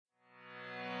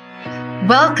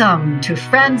Welcome to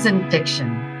Friends in Fiction,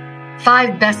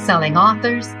 5 best-selling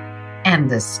authors,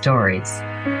 endless stories.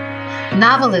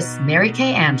 Novelists Mary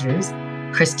Kay Andrews,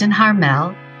 Kristin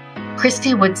Harmel,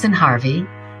 Christy Woodson Harvey,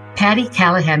 Patty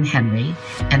Callahan Henry,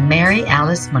 and Mary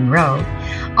Alice Monroe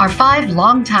are 5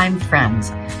 longtime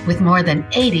friends with more than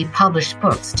 80 published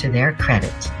books to their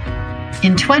credit.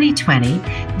 In 2020,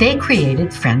 they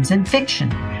created Friends in Fiction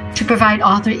to provide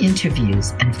author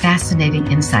interviews and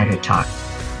fascinating insider talk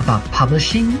about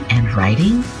publishing and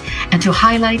writing, and to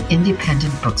highlight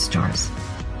independent bookstores.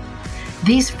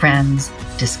 These friends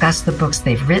discuss the books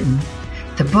they've written,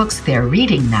 the books they're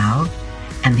reading now,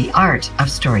 and the art of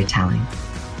storytelling.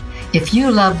 If you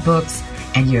love books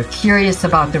and you're curious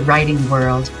about the writing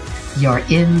world, you're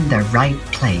in the right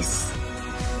place.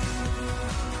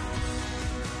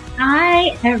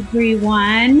 Hi,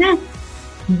 everyone.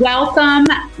 Welcome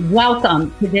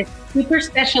to this super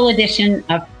special edition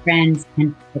of Friends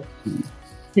in Fiction.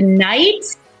 Tonight,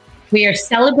 we are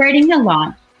celebrating the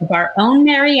launch of our own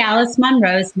Mary Alice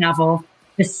Monroe's novel,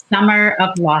 The Summer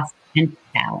of Lost and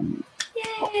Found.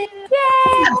 Yay!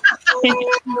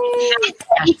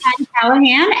 Patty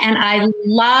Callahan, and I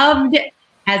loved,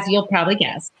 as you'll probably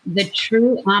guess, the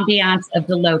true ambiance of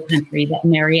the Low Country that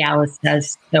Mary Alice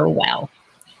does so well.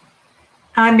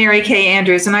 I'm Mary Kay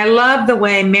Andrews, and I love the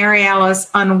way Mary Alice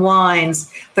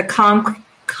unwinds the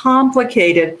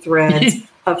complicated threads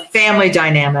of family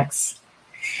dynamics.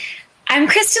 I'm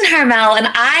Kristin Harmel, and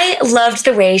I loved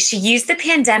the way she used the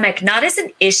pandemic not as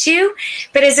an issue,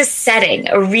 but as a setting,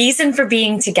 a reason for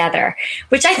being together,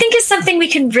 which I think is something we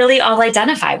can really all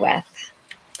identify with.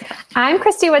 I'm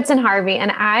Christy Woodson Harvey,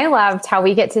 and I loved how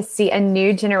we get to see a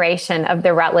new generation of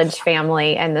the Rutledge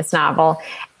family in this novel.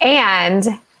 And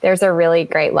there's a really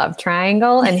great love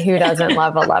triangle, and who doesn't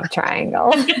love a love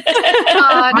triangle?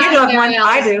 I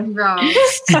do.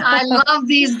 I love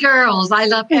these girls. I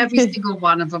love every single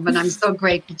one of them, and I'm so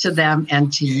grateful to them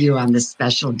and to you on this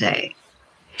special day.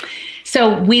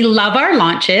 So we love our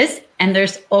launches, and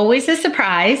there's always a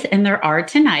surprise, and there are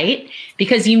tonight,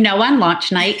 because on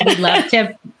launch night, we love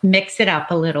to mix it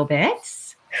up a little bit.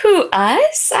 Who,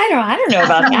 us? I don't know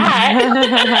about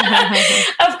that.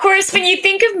 Of course, when you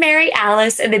think of Mary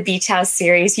Alice and the Beach House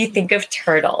series, you think of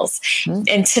turtles. Mm-hmm.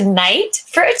 And tonight,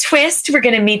 for a twist, we're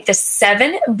going to meet the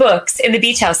 7 books in the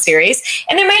Beach House series.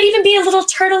 And there might even be a little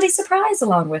turtley surprise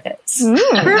along with it.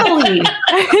 Turtley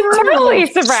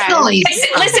surprise.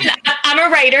 Listen, I'm a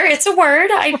writer. It's a word.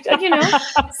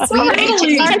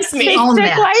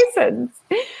 License.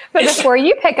 But before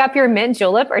you pick up your mint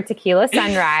julep or tequila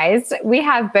sunrise, we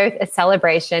have both a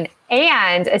celebration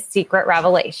and a secret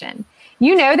revelation.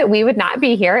 You know that we would not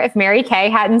be here if Mary Kay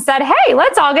hadn't said, hey,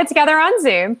 let's all get together on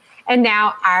Zoom. And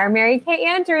now our Mary Kay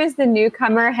Andrews, the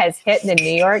newcomer, has hit the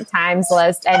New York Times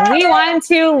list. And we want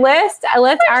to lift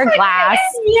our glass.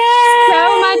 Yes.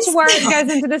 So much work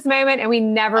goes into this moment, and we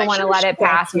never want to let it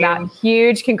pass without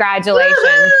huge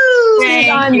congratulations. She's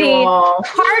on the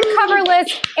hardcover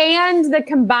list and the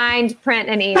combined print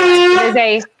and email. It is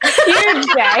a huge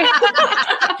day.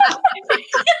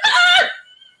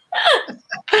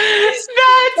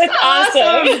 That's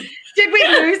awesome. Did we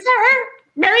lose her?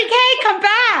 Mary Kay, come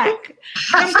back.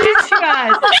 Come to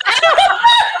us.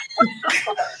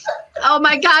 Oh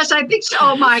my gosh,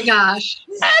 oh my gosh.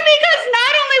 Because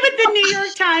not only with the New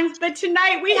York Times, but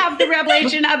tonight we have the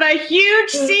revelation of a huge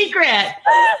secret.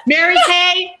 Mary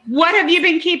Kay, what have you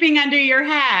been keeping under your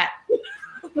hat?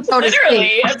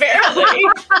 Literally, apparently.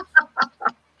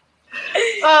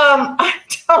 I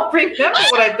don't remember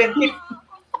what I've been keeping.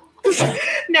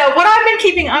 No, what I've been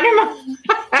keeping under my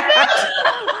hat.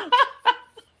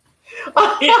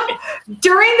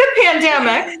 During the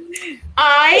pandemic,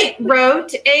 I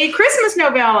wrote a Christmas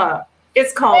novella.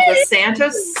 It's called The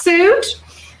Santa Suit.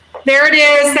 There it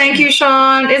is. Thank you,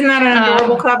 Sean. Isn't that an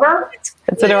adorable cover?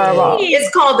 It's adorable. It's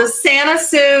called The Santa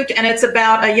Suit, and it's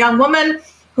about a young woman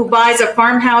who buys a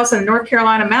farmhouse in the North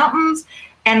Carolina mountains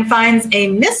and finds a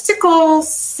mystical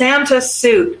Santa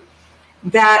suit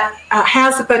that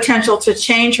has the potential to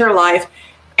change her life.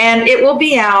 And it will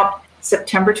be out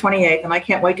September 28th, and I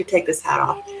can't wait to take this hat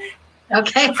off.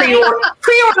 Okay,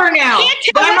 pre-order now.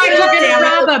 Buy my book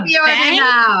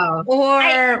now.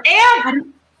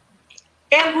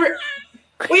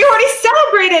 We already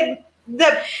celebrated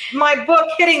my book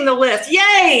hitting the list.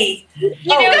 Yay!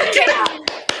 Mary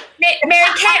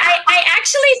Kay, I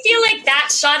actually feel like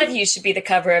that shot of you should be the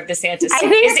cover of the Santa suit. I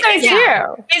think so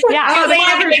too.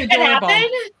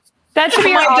 That should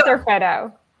be your author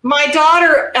photo. My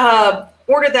daughter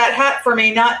ordered that hat for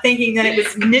me, not thinking that it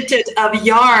was knitted of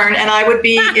yarn, and I would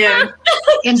be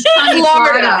in sunny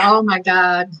Florida. Oh my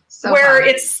God! Where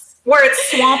it's where it's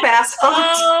swamp asphalt.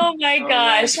 Oh my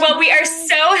gosh. Well, we are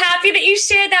so happy that you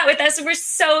shared that with us. And we're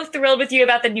so thrilled with you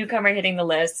about the newcomer hitting the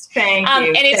list. Thank you.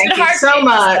 And it's Thank been hard you so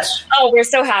much. Oh, we're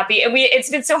so happy. And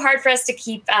it's been so hard for us to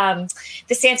keep the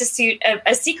Santa suit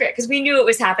a secret because we knew it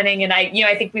was happening. And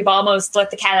I think we've almost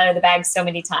let the cat out of the bag so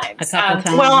many times. A couple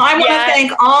times. Well, I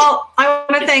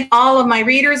want to thank all of my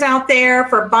readers out there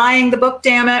for buying the book,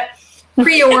 damn it,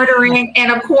 pre-ordering,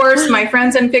 and of course, my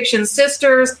Friends in Fiction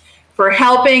sisters for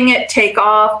helping it take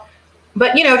off.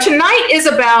 But tonight it's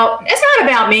not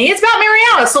about me, it's about Mary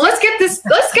Alice. So let's get this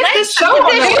show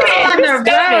on the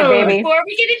road. Before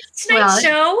we get into tonight's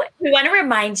show, we want to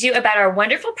remind you about our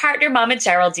wonderful partner, Mama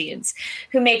Geraldine's,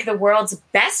 who make the world's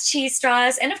best cheese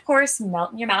straws and, of course,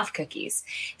 melt in your mouth cookies.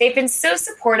 They've been so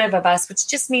supportive of us, which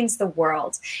just means the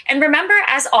world. And remember,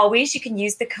 as always, you can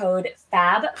use the code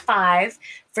FAB5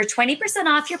 for 20%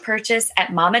 off your purchase at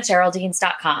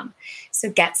mamageraldines.com. So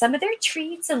get some of their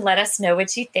treats and let us know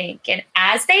what you think. And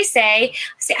as they say,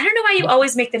 I don't know why you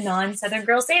always make the non-Southern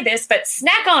girls say this, but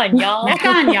snack on, y'all. Snack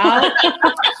on, y'all.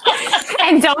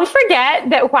 And don't forget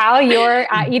that while you're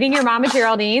eating your Mama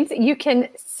Geraldine's, you can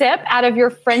sip out of your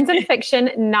Friends in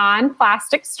Fiction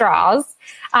non-plastic straws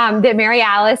that Mary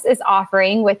Alice is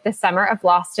offering with the Summer of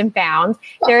Lost and Found.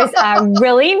 There's a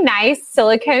really nice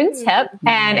silicone tip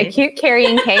and a cute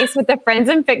carrying case with the Friends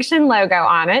in Fiction logo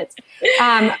on it.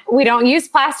 We don't use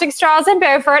plastic straws in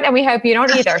Beaufort, and we hope you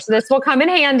don't either. So this will come in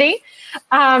handy.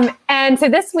 And so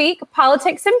this week,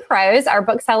 Politics and Prose, our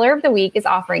bookseller of the week, is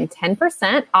offering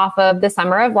 10% off of the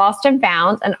Summer of Lost and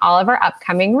Found and all of our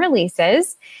upcoming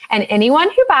releases. And anyone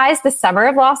who buys the Summer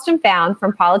of Lost and Found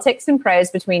from Politics and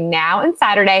Prose between now and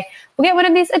Saturday will get one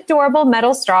of these adorable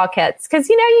metal straw kits because,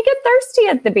 you get thirsty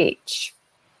at the beach.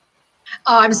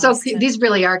 Oh, I'm so cute. These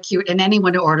really are cute. And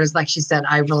anyone who orders, like she said,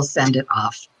 I will send it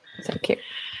off. So cute.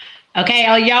 Okay,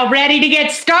 are y'all ready to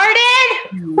get started?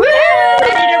 Woo!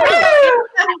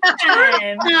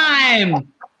 Time.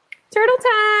 Turtle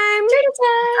time.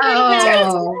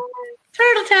 Oh.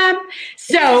 Turtle time.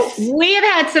 So we have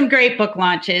had some great book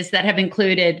launches that have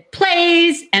included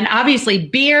plays, and obviously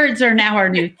beards are now our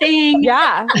new thing.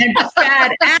 Yeah. And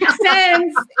bad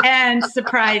accents and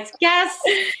surprise guests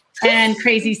and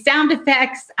crazy sound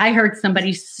effects. I heard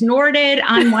somebody snorted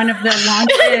on one of the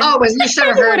launches. Oh, you should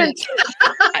have heard it.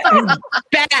 It was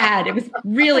bad. It was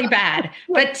really bad.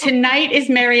 But tonight is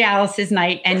Mary Alice's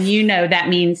night, and that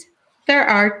means there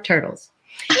are turtles.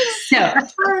 So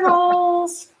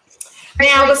Turtles.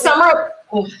 Now the summer.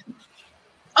 Oh,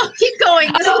 keep going.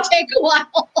 It'll take a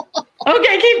while.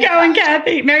 Okay, keep going,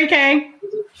 Kathy. Mary Kay.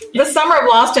 The Summer of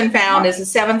Lost and Found is the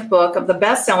 7th book of the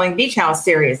best-selling Beach House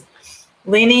series.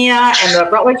 Linnea and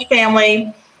the Rutledge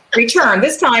family return,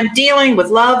 this time dealing with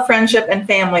love, friendship, and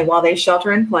family while they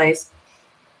shelter in place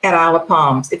at Isle of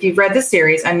Palms. If you've read the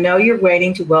series, I know you're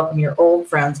waiting to welcome your old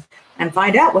friends and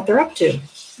find out what they're up to.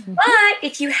 But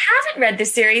if you haven't read the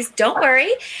series, don't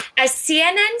worry. As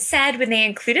CNN said when they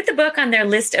included the book on their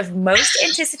list of most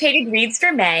anticipated reads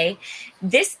for May,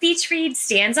 this beach read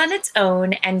stands on its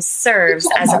own and serves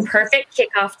as a perfect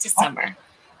kickoff to summer.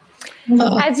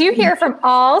 As you hear from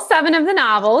all 7 of the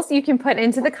novels, you can put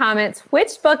into the comments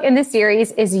which book in the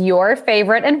series is your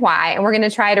favorite and why. And we're going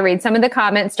to try to read some of the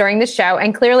comments during the show.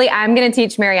 And clearly, I'm going to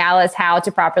teach Mary Alice how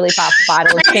to properly pop a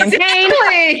bottle of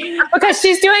champagne because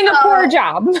she's doing a poor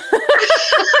job. So,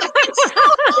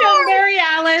 Mary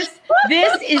Alice,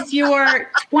 this is your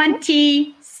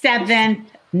 27th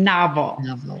novel.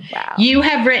 Wow. You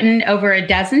have written over a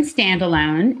dozen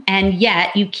standalone, and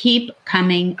yet you keep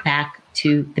coming back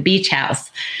to the Beach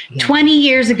House. Yeah. 20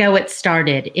 years ago it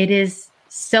started. It is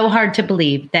so hard to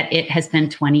believe that it has been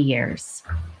 20 years.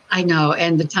 I know,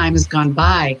 and the time has gone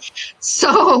by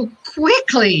so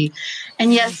quickly.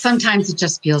 And yet sometimes it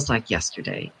just feels like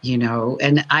yesterday,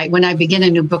 And when I begin a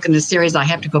new book in the series, I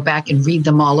have to go back and read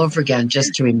them all over again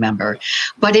just to remember.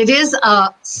 But it is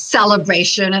a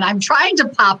celebration, and I'm trying to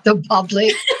pop the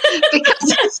bubbly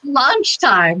because it's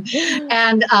lunchtime.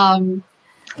 And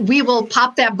we will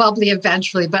pop that bubbly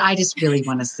eventually, but I just really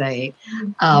want to say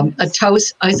a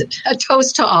toast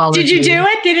to all Did of you you. do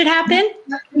it? Did it happen?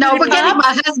 No, we're getting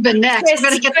my husband next. We're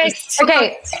going to get this.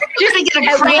 Okay. You're going to get a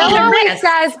Will crane. always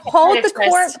says, hold the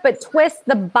cork, but twist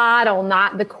the bottle,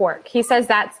 not the cork. He says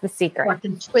that's the secret.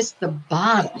 Fucking twist the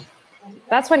bottle.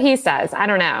 That's what he says. I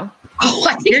don't know. Oh,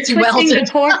 I think You're it's twisting Welton.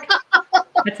 the cork?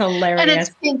 That's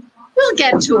hilarious. And we'll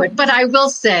get to it, but I will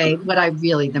say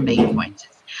the main point is.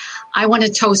 I want to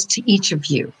toast to each of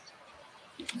you.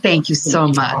 Thank you so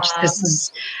much. This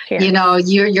is,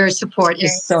 your support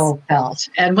is so felt.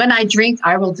 And when I drink,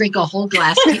 I will drink a whole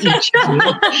glass to each of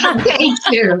you. Thank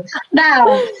you.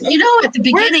 Now, at the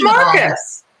beginning Where's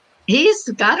Marcus?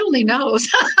 God only knows.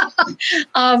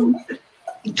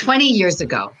 20 years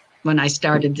ago, when I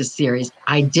started this series,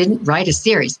 I didn't write a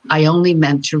series. I only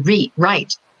meant to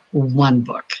write one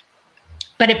book.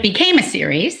 But it became a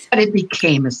series.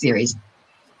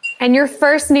 And your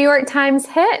first New York Times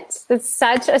hit. It's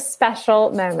such a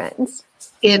special moment.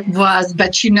 It was,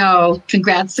 but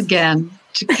congrats again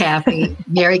to Kathy,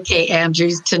 Mary Kay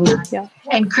Andrews,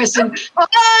 and Kristen. Oh,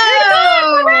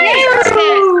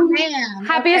 man.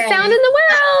 Happiest sound in the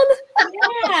world.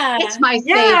 Yeah. It's my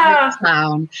favorite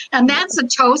sound. And that's a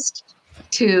toast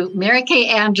to Mary Kay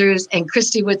Andrews and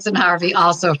Christy Whitson Harvey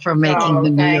also for making the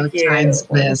New York Times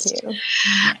list.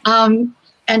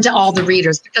 And to all the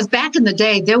readers, because back in the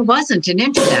day, there wasn't an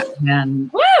internet.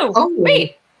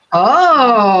 Wait.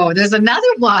 Oh, there's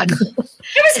another one. It was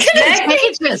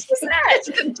contagious. It's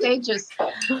contagious.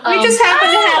 We just happen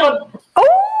to have a.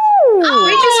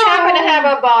 We just happen to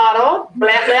have a bottle.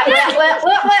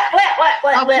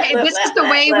 Okay, this is the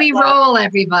way we roll,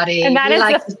 everybody. And we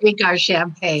like to drink our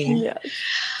champagne. Yes.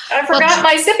 I forgot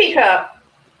my sippy cup.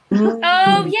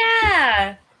 Oh,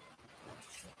 yeah.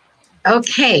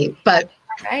 Okay, but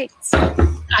right.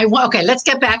 Let's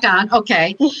get back on.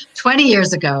 Okay, 20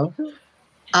 years ago,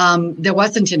 there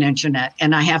wasn't an internet,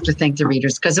 and I have to thank the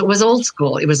readers because it was old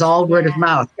school. It was all word of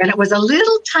mouth, and it was a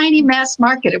little tiny mass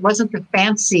market. It wasn't the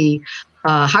fancy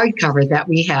hardcover that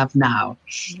we have now.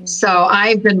 So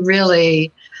I've been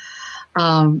really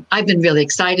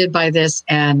excited by this,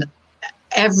 and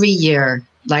every year,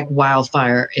 like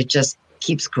wildfire, it just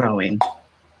keeps growing.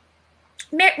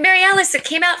 Mary Alice, it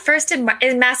came out first in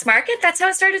mass market. That's how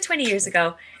it started 20 years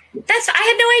ago. I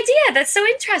had no idea. That's so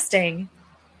interesting.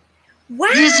 Wow.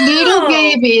 This Little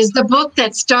Baby is the book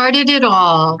that started it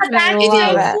all. That's so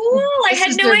cool. I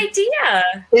had no idea.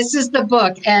 This is the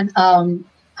book. And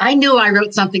I knew I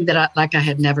wrote something that I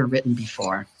had never written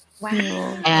before.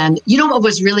 Wow. And you know what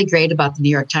was really great about the New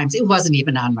York Times? It wasn't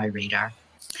even on my radar.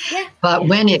 Yeah. But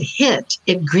when it hit,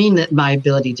 it greenlit my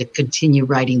ability to continue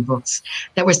writing books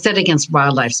that were set against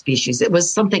wildlife species. It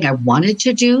was something I wanted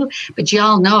to do, but you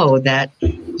all know that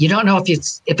you don't know if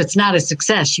it's not a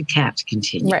success, you can't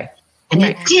continue. Right. And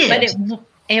it did. But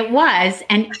it was.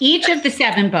 And each of the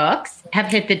 7 books have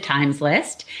hit the Times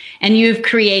list, and you've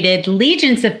created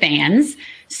legions of fans.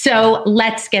 So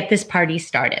let's get this party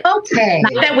started. Okay.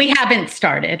 Not that we haven't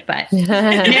started, but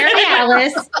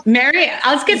let's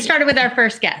get started with our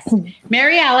first guest.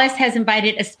 Mary Alice has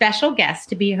invited a special guest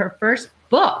to be her first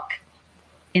book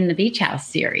in the Beach House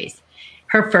series.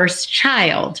 Her first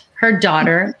child, her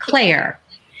daughter, Claire.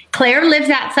 Claire lives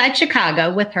outside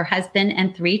Chicago with her husband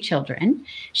and 3 children.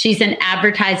 She's an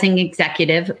advertising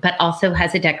executive, but also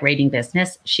has a decorating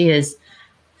business. She is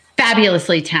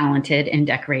fabulously talented in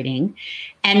decorating.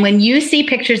 And when you see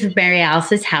pictures of Mary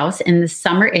Alice's house in the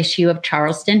summer issue of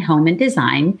Charleston Home and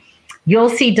Design, you'll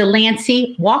see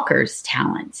Delancey Walker's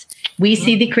talents. We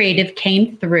see the creative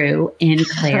came through in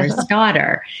Claire's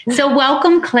daughter. So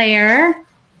welcome, Claire.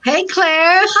 Hey,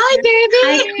 Claire. Hi, baby.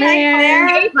 Hi,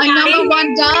 Claire. My number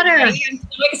one daughter. I'm so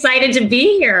excited to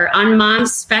be here on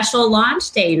Mom's special launch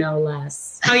day, no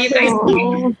less. How are you guys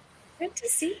doing? Good to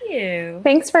see you.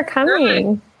 Thanks for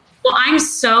coming. Well, I'm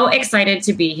so excited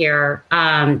to be here.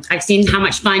 I've seen how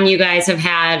much fun you guys have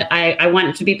had. I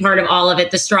want to be part of all of it,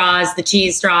 the straws, the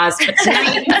cheese straws. But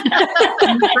tonight,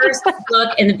 the first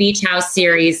book in the Beach House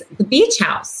series, The Beach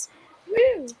House.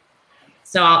 Woo.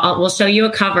 So we'll show you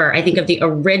a cover, I think, of the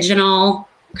original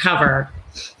cover.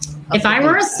 If I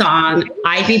were a song,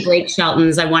 I'd be Blake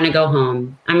Shelton's I Want to Go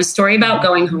Home. I'm a story about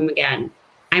going home again.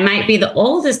 I might be the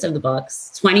oldest of the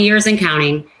books, 20 years and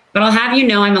counting, but I'll have you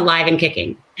know I'm alive and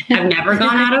kicking. I've never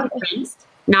gone out of print,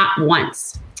 not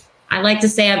once. I like to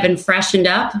say I've been freshened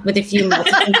up with a few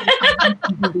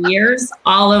years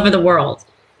all over the world.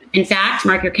 In fact,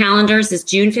 mark your calendars, this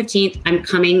June 15th, I'm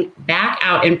coming back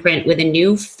out in print with a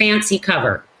new fancy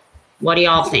cover. What do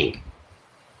y'all think?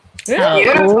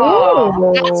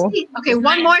 Beautiful. Okay,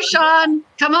 one more, Sean.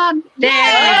 Come on. There. Oh,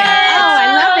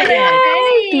 I love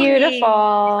it.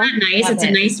 Beautiful. Isn't that nice? It's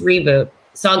a nice reboot.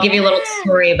 So I'll give you a little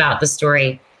story about the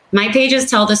story. My pages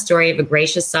tell the story of a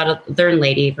gracious Southern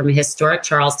lady from a historic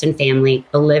Charleston family,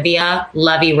 Olivia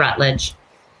Lovey Rutledge.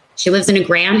 She lives in a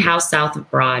grand house south of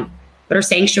Broad, but her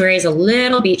sanctuary is a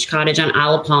little beach cottage on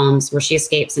Isle of Palms where she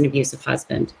escapes an abusive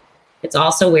husband. It's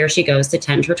also where she goes to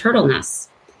tend her turtle nests.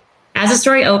 As the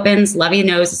story opens, Lovey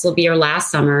knows this will be her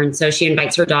last summer, and so she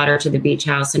invites her daughter to the beach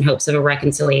house in hopes of a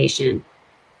reconciliation.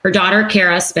 Her daughter,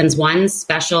 Kara, spends one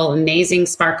special, amazing,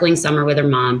 sparkling summer with her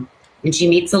mom, and she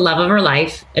meets the love of her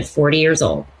life at 40 years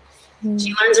old.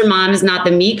 She learns her mom is not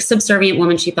the meek, subservient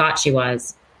woman she thought she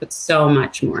was, but so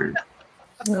much more.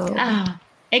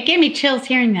 It gave me chills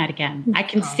hearing that again. I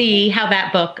can see how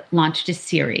that book launched a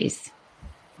series.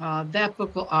 That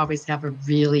book will always have a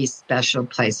really special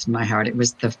place in my heart. It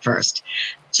was the first,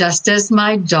 just as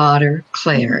my daughter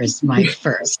Claire is my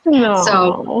first. No.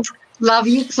 So love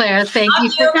you, Claire. Thank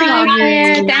you for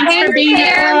coming. Thanks for being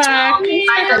here.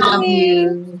 I love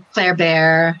you, Claire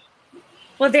Bear.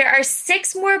 Well, there are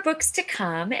 6 more books to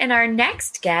come, and our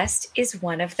next guest is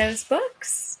one of those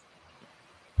books.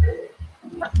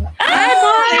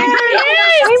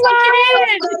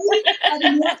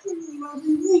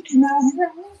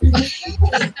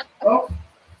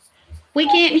 We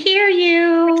can't hear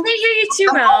you. I can't hear you too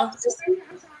well.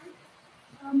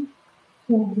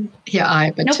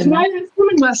 But tonight is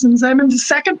swimming lessons. I'm in the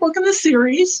second book in the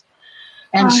series.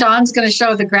 And Sean's going to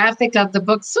show the graphic of the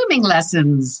book Swimming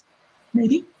Lessons.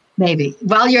 Maybe.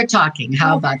 While you're talking.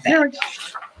 How about There that?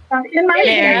 we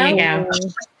go.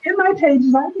 In my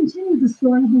pages, I continue the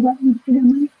story of the Rutledge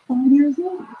family 5 years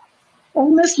later.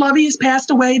 Old Miss Lovey has passed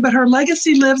away, but her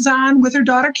legacy lives on with her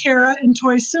daughter Kara and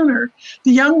Toy Sooner,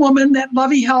 the young woman that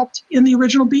Lovey helped in the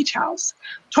original beach house.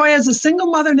 Toy is a single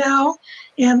mother now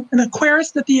and an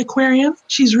aquarist at the aquarium.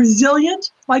 She's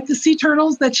resilient, like the sea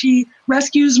turtles that she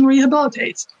rescues and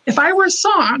rehabilitates. If I were a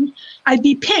song, I'd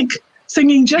be Pink,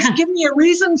 singing "Just Give Me a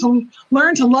Reason to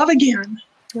Learn to Love Again."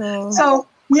 So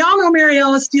we all know Mary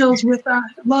Alice deals with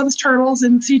loves turtles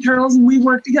and sea turtles, and we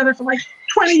worked together for like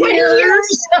 20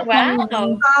 years. Wow.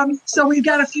 So we've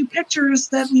got a few pictures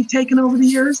that we've taken over the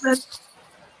years that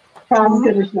Tom's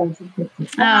going to show some pictures.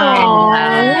 Oh,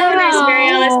 there's Mary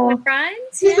Alice in the front.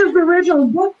 This is the original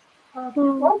book. I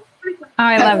love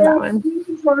that one.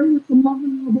 He's learning with some lovely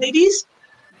little babies.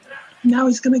 Now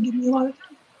he's going to give me a lot of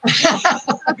time.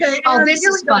 Okay. This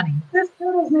is funny. This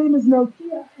turtle's name is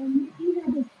Nokia, and he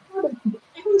had this habit.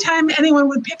 Anytime anyone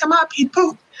would pick him up, he'd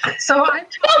poop. So I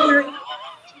told her,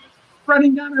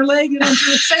 running down her leg and into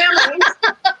a sandwich.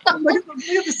 Look at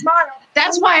the smile.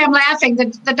 That's why I'm laughing.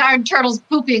 The darn turtle's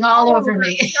pooping all over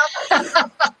me.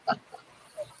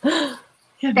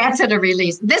 That's at a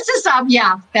release. This is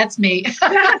that's me.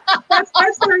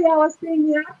 That's Mary Alice being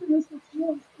the optimist that she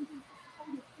is.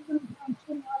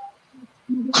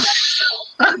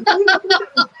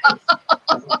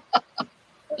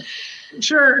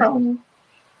 Sure.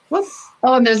 Whoops.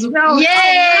 Oh, and there's Yay!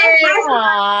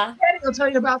 Aw. Patty will tell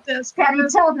you about this. Patty,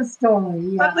 tell the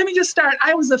story. But let me just start.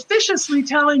 I was officiously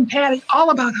telling Patty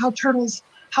all about how turtles,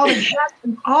 how they hatch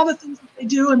and all the things that they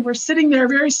do, and we're sitting there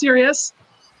very serious.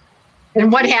 And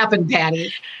what happened,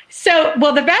 Patty? So,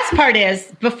 the best part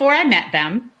is, before I met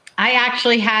them, I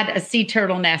actually had a sea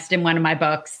turtle nest in one of my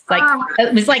books.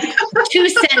 It was like 2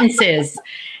 sentences.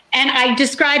 And I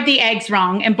described the eggs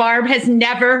wrong, and Barb has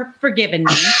never forgiven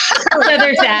me. So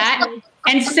there's that.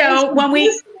 And so when we,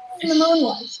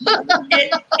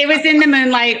 it was in the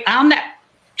moonlight.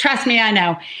 Trust me, I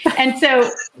know. And so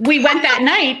we went that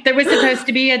night. There was supposed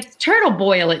to be a turtle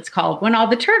boil, it's called, when all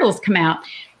the turtles come out.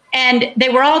 And they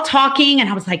were all talking, and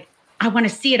I was like, I want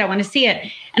to see it. I want to see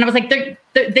it. And I was like,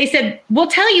 they said, we'll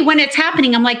tell you when it's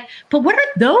happening. I'm like, but what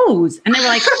are those? And they were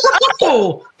like,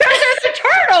 oh, those are the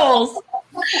turtles.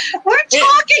 We're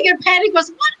talking, and Patty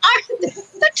goes, what are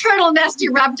the turtle nest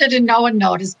erupted, and no one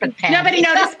noticed but Patty. Nobody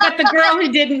noticed but the girl who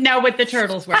didn't know what the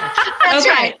turtles were. That's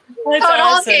right. That's it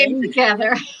all awesome. came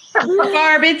together.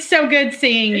 Barb, it's so good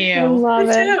seeing you. I love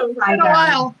it. It's been a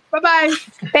while. Bye-bye.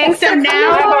 Thanks So for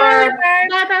now,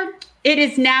 coming. it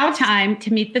is now time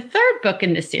to meet the third book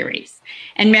in the series.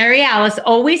 And Mary Alice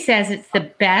always says it's the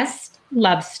best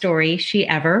love story she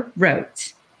ever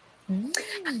wrote.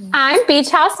 I'm Beach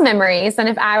House Memories, and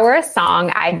if I were a song,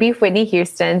 I'd be Whitney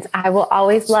Houston's I Will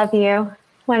Always Love You,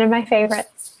 one of my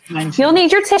favorites. You'll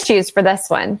need your tissues for this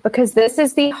one, because this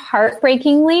is the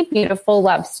heartbreakingly beautiful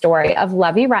love story of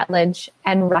Lovey Rutledge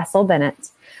and Russell Bennett,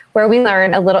 where we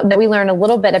learn a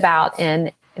little bit about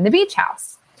in the Beach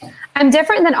House. I'm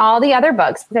different than all the other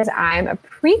books because I'm a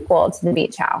prequel to the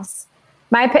Beach House.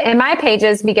 In my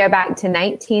pages, we go back to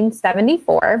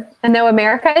 1974, and though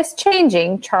America is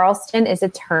changing, Charleston is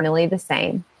eternally the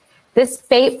same. This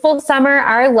fateful summer,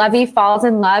 our Lovey falls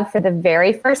in love for the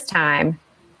very first time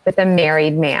with a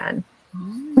married man.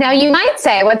 Now, you might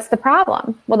say, what's the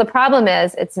problem? Well, the problem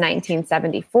is it's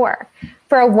 1974.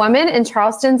 For a woman in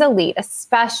Charleston's elite,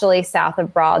 especially south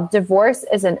of Broad, divorce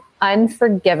is an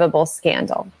unforgivable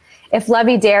scandal. If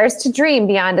Lovey dares to dream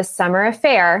beyond a summer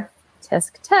affair,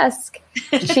 tisk tisk,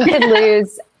 she could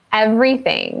lose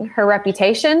everything: her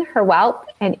reputation, her wealth,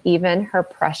 and even her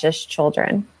precious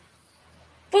children.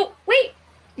 But wait,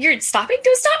 you're stopping?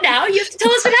 Don't stop now. You have to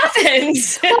tell us what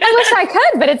happens. Well, I wish I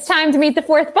could, but it's time to meet the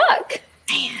fourth book.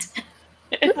 Man.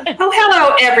 Oh,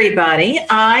 hello, everybody.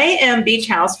 I am Beach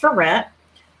House for Rent.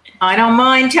 I don't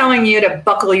mind telling you to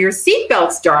buckle your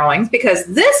seatbelts, darlings, because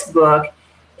this book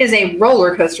is a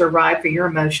roller coaster ride for your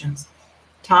emotions.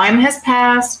 Time has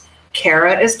passed.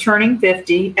 Kara is turning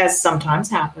 50, as sometimes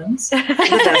happens to the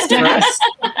best of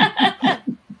us.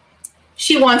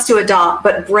 She wants to adopt,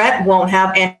 but Brett won't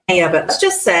have any of it. Let's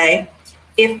just say,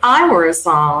 if I were a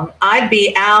song, I'd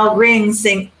be Al Green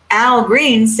singing,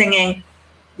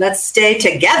 "Let's Stay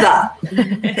Together."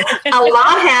 A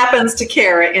lot happens to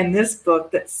Kara in this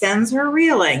book that sends her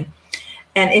reeling.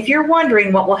 And if you're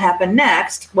wondering what will happen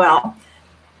next, well,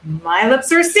 my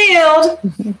lips are sealed.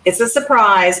 It's a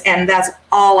surprise, and that's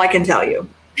all I can tell you.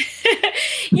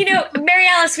 Mary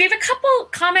Alice, we have a couple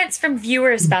comments from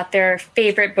viewers about their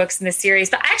favorite books in the series,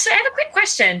 but actually I have a quick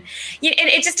question.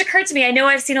 It just occurred to me, I know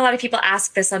I've seen a lot of people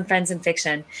ask this on Friends and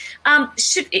Fiction.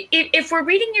 If we're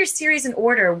reading your series in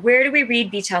order, where do we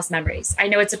read Beach House Memories? I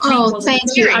know it's a prequel to the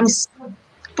series.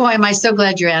 Boy, am I so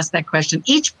glad you asked that question.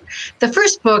 The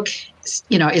first book, is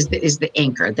the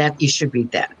anchor that you should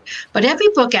read that. But every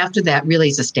book after that really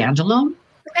is a standalone.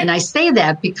 Okay. And I say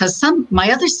that because my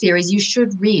other series, you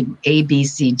should read A, B,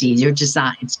 C, D.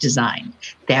 It's designed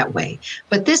that way.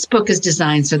 But this book is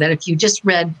designed so that if you just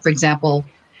read, for example,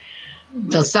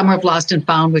 The Summer of Lost and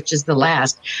Found, which is the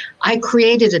last, I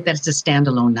created it that it's a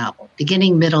standalone novel.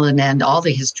 Beginning, middle, and end, all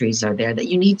the histories are there that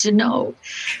you need to know.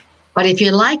 But if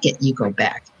you like it, you go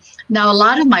back. Now, a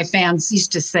lot of my fans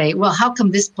used to say, well, how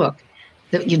come this book,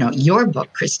 your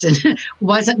book, Kristen,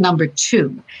 wasn't number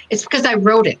 2? It's because I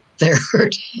wrote it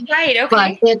third. Right,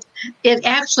 okay. But it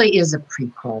actually is a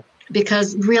prequel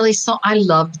because really, so I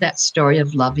loved that story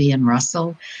of Lovey and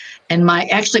Russell. And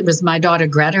it was my daughter,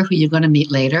 Greta, who you're going to meet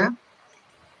later.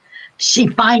 She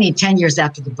finally, 10 years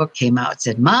after the book came out,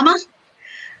 said, "Mama,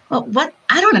 well, what?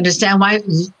 I don't understand why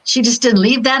she just didn't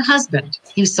leave that husband.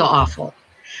 He was so awful."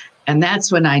 And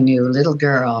that's when I knew, little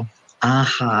girl,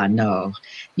 no,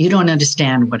 you don't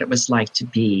understand what it was like to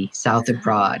be South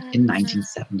abroad in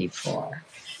 1974.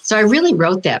 So I really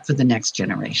wrote that for the next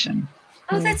generation.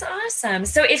 Oh, that's awesome.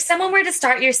 So if someone were to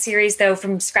start your series, though,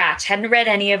 from scratch, hadn't read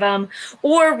any of them,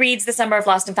 or reads The Summer of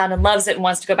Lost and Found and loves it and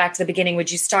wants to go back to the beginning,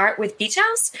 would you start with Beach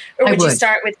House or would you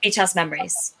start with Beach House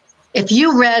Memories? If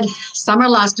you read Summer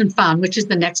Lost and Found, which is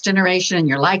the next generation, and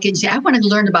you're like it, I want to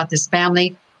learn about this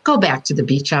family, go back to the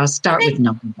Beach House, start with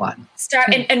number 1.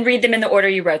 Start and read them in the order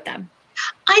you wrote them.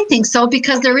 I think so,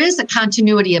 because there is a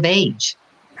continuity of age.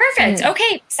 Perfect.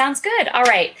 Okay. Sounds good. All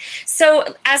right.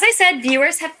 So as I said,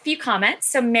 viewers have a few comments.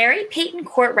 So Mary Peyton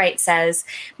Courtwright says,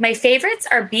 "My favorites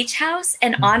are Beach House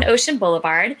and On Ocean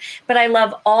Boulevard, but I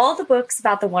love all the books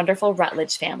about the wonderful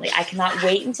Rutledge family. I cannot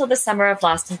wait until The Summer of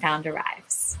Lost and Found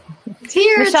arrives."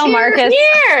 Michelle Marcus.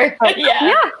 Here.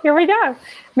 Yeah, here we go.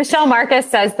 Michelle Marcus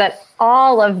says that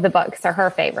all of the books are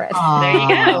her favorites. There you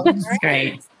go. That's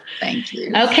great. Thank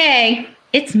you. Okay,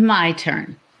 it's my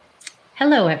turn.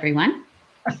 Hello, everyone.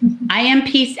 I am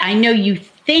I know you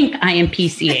think I am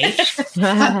PCH,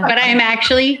 but I am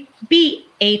actually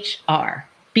BHR,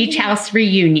 Beach House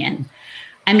Reunion.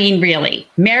 I mean, really,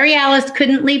 Mary Alice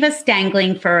couldn't leave us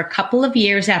dangling for a couple of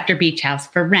years after Beach House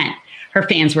for Rent. Her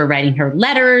fans were writing her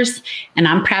letters, and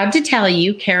I'm proud to tell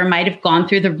you, Kara might have gone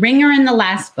through the ringer in the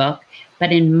last book,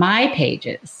 but in my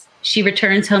pages, she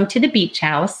returns home to the Beach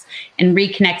House and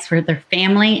reconnects with her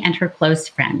family and her close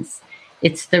friends.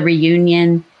 It's the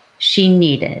reunion she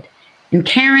needed. And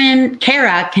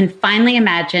Kara can finally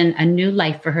imagine a new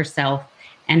life for herself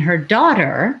and her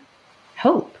daughter,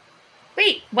 Hope.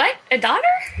 Wait, what? A daughter?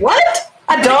 What?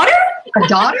 A daughter? A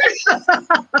daughter?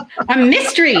 A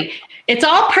mystery. It's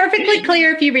all perfectly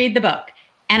clear if you read the book.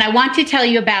 And I want to tell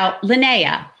you about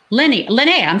Linnea.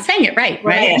 Linnea, I'm saying it right?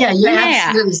 Yeah, you're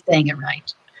absolutely saying it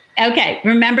right. Okay,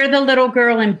 remember the little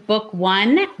girl in book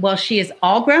 1? Well, she is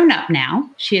all grown up now.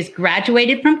 She has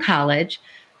graduated from college,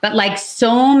 but like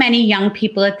so many young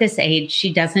people at this age,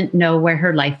 she doesn't know where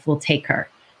her life will take her.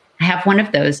 I have one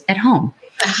of those at home.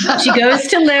 She goes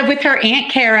to live with her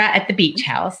Aunt Kara at the Beach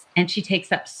House, and she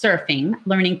takes up surfing,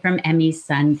 learning from Emmy's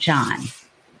son, John.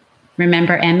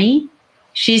 Remember Emmy?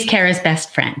 She's Kara's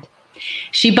best friend.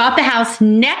 She bought the house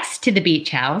next to the Beach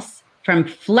House from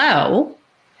Flo.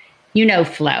 You know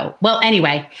Flo. Well,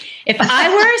 anyway, if I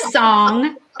were a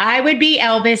song, I would be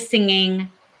Elvis singing.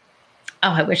 Oh,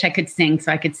 I wish I could sing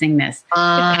so I could sing this.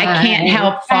 I can't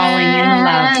help falling in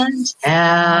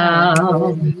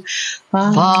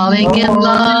love. Falling in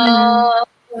love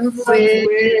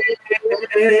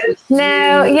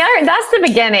No, yeah, that's the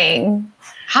beginning.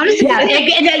 How does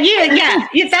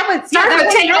that would start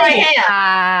with Take My Hand.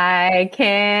 I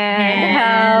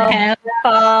can't help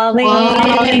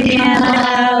falling in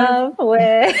love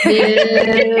with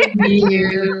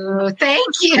you.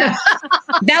 Thank you.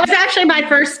 That was actually my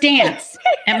first dance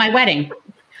at my wedding. Was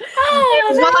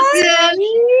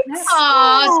it?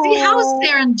 Oh, see how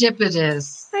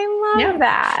serendipitous. I love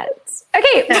that.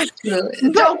 Okay.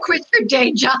 Don't quit your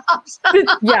day jobs.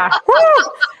 Yeah.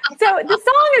 So the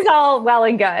song is all well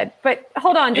and good, but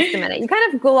hold on just a minute. You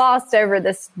kind of glossed over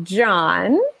this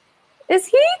John. Is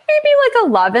he maybe like a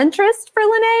love interest for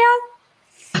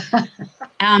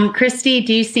Linnea? Christy,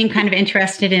 do you seem kind of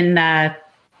interested in the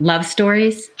love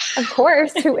stories? Of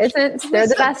course. Who isn't? They're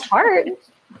the best part.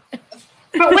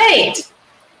 But wait.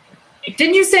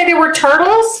 Didn't you say there were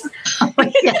turtles?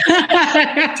 Turtles?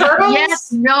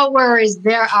 Yes, no worries.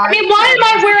 There are. I mean, why am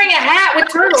I wearing a hat with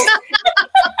turtles?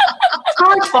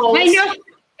 Turtles. I know.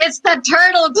 It's the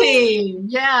turtle team.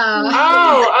 Yeah.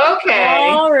 Oh, okay.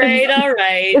 All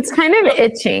right. It's kind of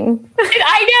itching.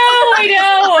 I know.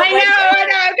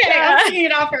 Okay, I'll see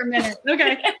it off for a minute.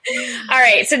 Okay. All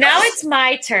right. So now it's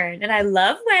my turn, and I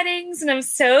love weddings, and I'm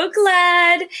so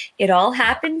glad it all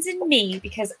happens in me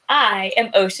because I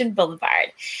am Ocean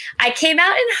Boulevard. I came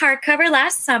out in hardcover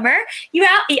last summer.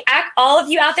 All of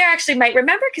you out there actually might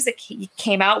remember because it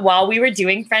came out while we were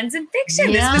doing Friends in Fiction.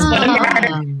 Yeah. This was one of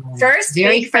our first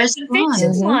Very Friends in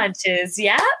Fiction one. launches.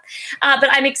 Yeah. But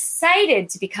I'm excited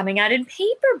to be coming out in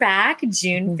paperback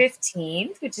June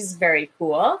 15th, which is very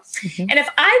cool. And if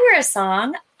I were a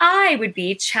song, I would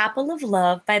be Chapel of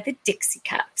Love by the Dixie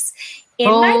Cups. In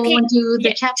my to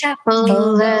the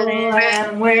chapel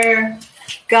and we're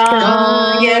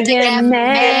gonna get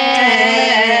married.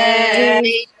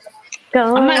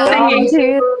 I'm not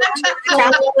singing.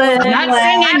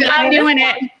 I'm doing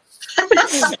it.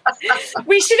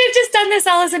 We should have just done this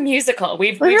all as a musical.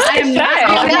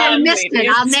 I missed it.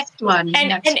 Our next one.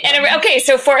 Okay,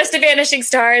 so Forest of Vanishing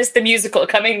Stars, the musical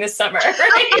coming this summer.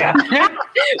 Right?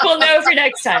 We'll know for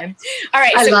next time. All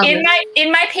right, so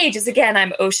in my pages, again,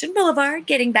 I'm Ocean Boulevard,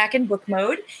 getting back in book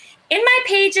mode. In my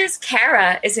pages,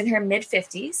 Kara is in her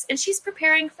mid-50s, and she's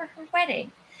preparing for her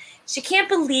wedding. She can't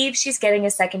believe she's getting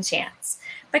a second chance.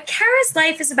 But Kara's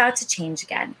life is about to change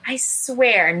again. I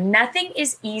swear, nothing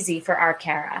is easy for our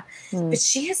Kara. But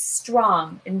she is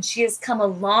strong, and she has come a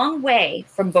long way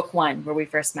from book one, where we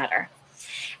first met her.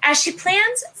 As she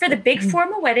plans for the big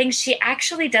formal wedding she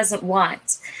actually doesn't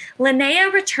want,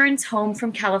 Linnea returns home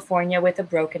from California with a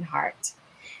broken heart.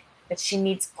 But she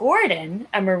meets Gordon,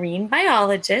 a marine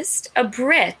biologist, a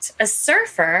Brit, a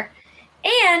surfer,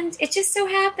 and it just so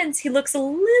happens he looks a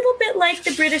little bit like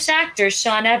the British actor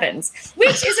Sean Evans,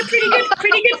 which is a pretty good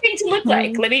thing to look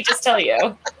like. Let me just tell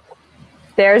you.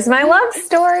 There's my love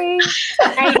story.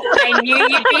 I knew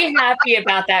you'd be happy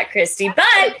about that, Christy.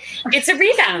 But it's a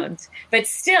rebound. But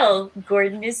still,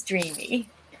 Gordon is dreamy.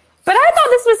 But I thought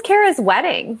this was Kara's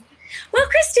wedding. Well,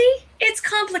 Christy, it's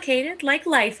complicated, like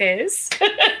life is.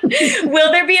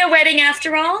 Will there be a wedding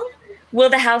after all? Will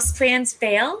the house plans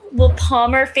fail? Will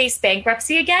Palmer face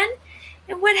bankruptcy again?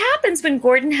 And what happens when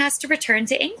Gordon has to return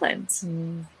to England?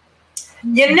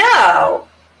 You know,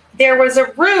 there was a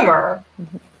rumor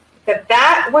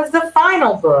that was the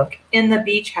final book in the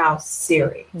Beach House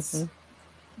series.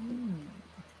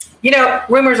 You know,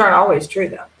 rumors aren't always true,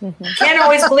 though. You can't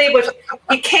always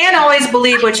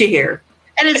believe what you hear.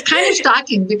 And it's kind of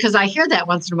shocking because I hear that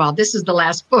once in a while. This is the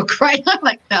last book, right? I'm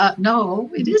like, no,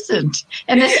 it isn't.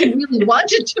 And then he really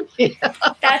wanted to be.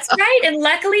 That's right. And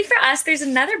luckily for us, there's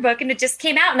another book and it just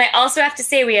came out. And I also have to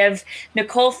say we have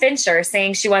Nicole Fincher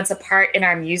saying she wants a part in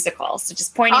our musical. So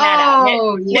just pointing that out.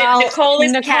 Well, Nicole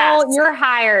is cast. You're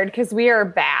hired because we are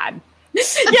bad.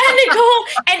 Yeah, Nicole.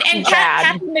 And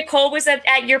Captain Nicole was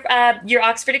at your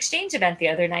Oxford Exchange event the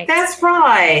other night. That's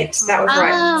right. That was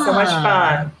right. So much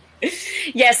fun.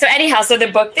 Yeah, so anyhow, so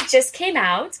the book that just came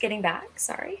out, getting back,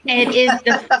 sorry. It is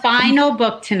the final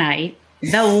book tonight,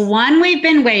 the one we've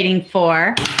been waiting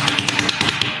for,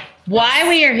 why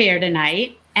we are here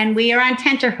tonight, and we are on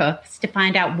tenterhooks to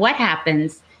find out what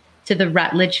happens to the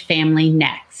Rutledge family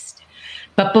next.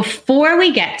 But before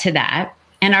we get to that,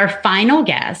 and our final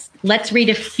guest, let's read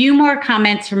a few more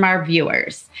comments from our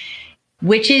viewers.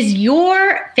 Which is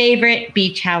your favorite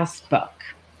Beach House book?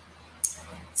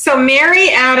 So Mary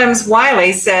Adams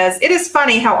Wiley says, it is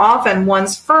funny how often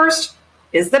one's first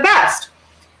is the best.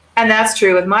 And that's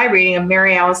true with my reading of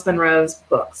Mary Alice Monroe's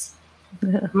books.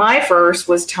 My first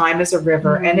was Time is a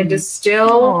River, and it is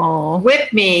still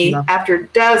with me after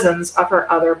dozens of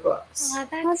her other books. Oh,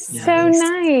 that's so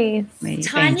nice.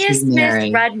 Tanya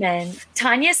Smith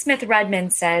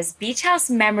Rudman says, Beach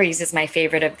House Memories is my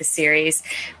favorite of the series,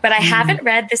 but I haven't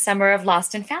read The Summer of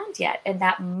Lost and Found yet, and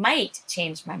that might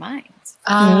change my mind.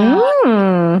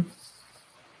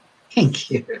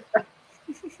 Thank you.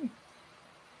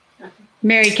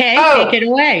 Mary Kay, take it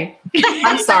away.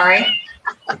 I'm sorry.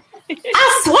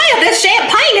 I swear this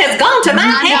champagne has gone to my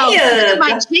head.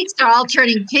 My cheeks are all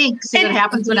turning pink. See what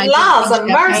happens when I Laws of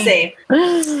mercy.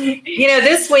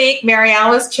 This week, Mary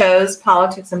Alice chose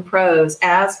Politics and Prose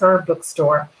as her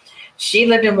bookstore. She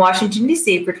lived in Washington,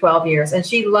 D.C. for 12 years, and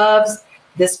she loves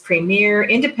this premier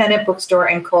independent bookstore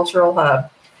and cultural hub.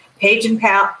 Page and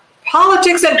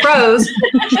Politics and Prose.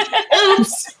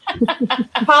 Oops.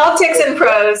 Politics and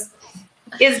Prose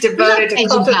is devoted to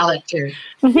culture.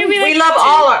 We love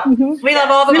all our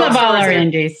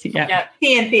indies. Yeah.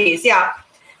 P&Ps. Yeah.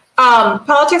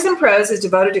 Politics and Prose is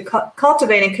devoted to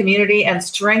cultivating community and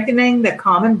strengthening the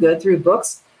common good through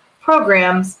books,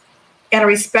 programs, and a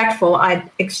respectful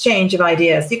exchange of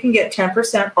ideas. You can get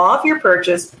 10% off your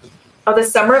purchase of The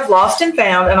Summer of Lost and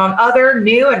Found and on other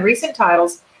new and recent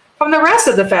titles from the rest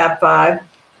of the Fab Five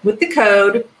with the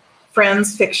code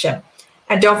FRIENDSFICTION.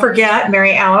 And don't forget,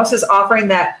 Mary Alice is offering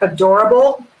that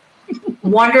adorable,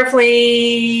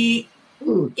 wonderfully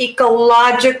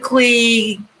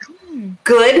ecologically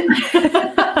good.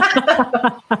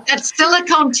 That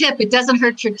silicone tip, it doesn't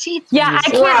hurt your teeth. Yeah, I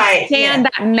can't stand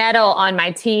that metal on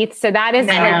my teeth. So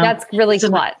that's really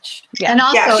clutch. Yeah. And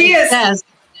also it says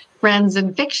Friends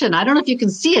in Fiction. I don't know if you can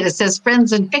see it. It says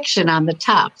Friends in Fiction on the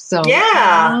top. So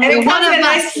and it comes in a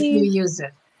nice. You use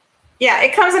it. Yeah,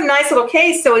 it comes in a nice little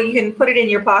case so you can put it in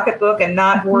your pocketbook and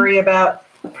not worry about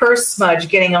purse smudge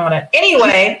getting on it.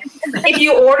 Anyway, if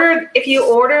you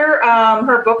order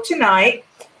her book tonight,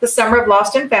 The Summer of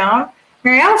Lost and Found,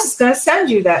 Mary Alice is going to send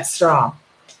you that straw.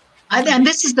 And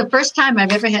this is the first time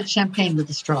I've ever had champagne with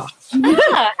a straw.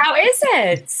 How is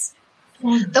it?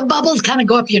 The bubbles kind of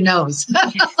go up your nose.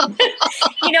 I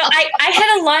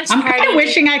had a launch party. I'm kind of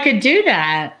wishing I could do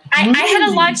that. I had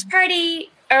a launch party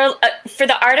for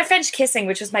The Art of French Kissing,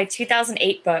 which was my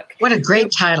 2008 book. What a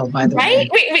great title, by the way.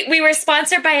 Right? We were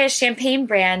sponsored by a champagne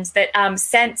brand that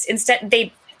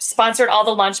they sponsored all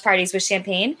the launch parties with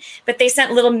champagne, but they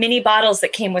sent little mini bottles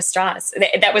that came with straws.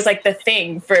 That was like the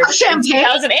thing for champagne?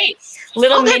 2008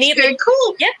 little that's mini. Very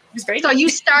cool. Yep, it was very So you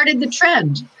started the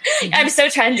trend. I'm so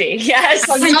trendy. Yes.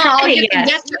 So you can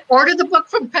get to order the book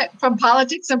from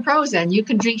Politics and Prose, and you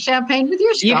can drink champagne with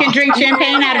your straw. You can drink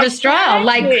champagne out of a straw,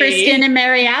 like Kristen and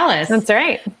Mary Alice. That's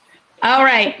right. All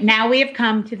right. Now we have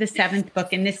come to the 7th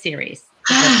book in this series.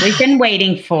 The book we've been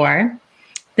waiting for,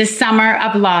 The Summer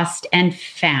of Lost and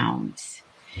Found.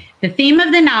 The theme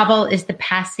of the novel is the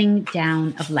passing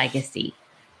down of legacy.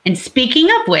 And speaking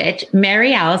of which,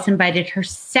 Mary Alice invited her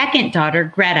second daughter,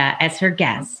 Greta, as her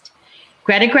guest.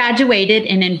 Greta graduated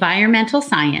in environmental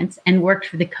science and worked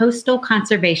for the Coastal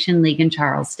Conservation League in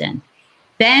Charleston.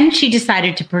 Then she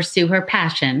decided to pursue her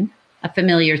passion, a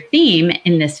familiar theme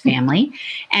in this family,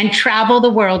 and travel the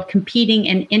world competing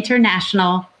in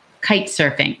international kite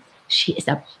surfing. She is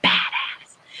a badass.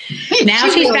 Now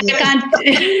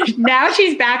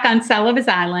she's back on Sullivan's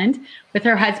Island with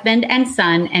her husband and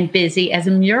son and busy as a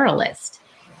muralist.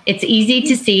 It's easy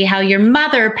to see how your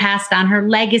mother passed on her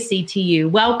legacy to you.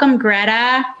 Welcome,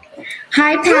 Greta.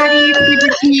 Hi, Patty. Good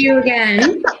to see you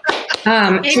again.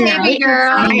 Tonight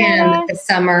I am The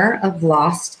Summer of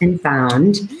Lost and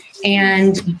Found.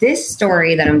 And this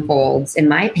story that unfolds in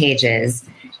my pages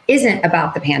isn't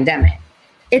about the pandemic.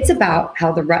 It's about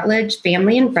how the Rutledge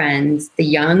family and friends, the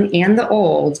young and the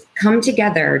old, come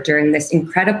together during this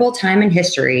incredible time in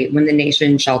history when the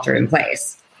nation sheltered in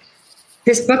place.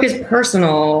 This book is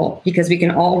personal because we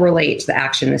can all relate to the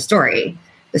action in the story.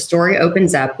 The story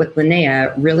opens up with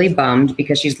Linnea really bummed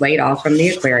because she's laid off from the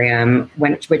aquarium,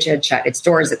 which had shut its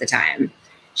doors at the time.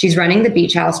 She's running the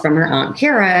beach house from her Aunt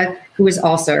Kara, who is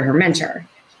also her mentor.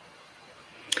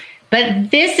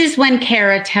 But this is when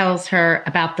Kara tells her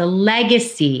about the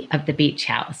legacy of the beach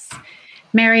house.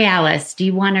 Mary Alice, do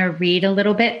you want to read a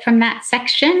little bit from that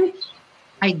section?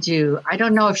 I do. I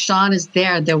don't know if Sean is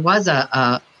there. There was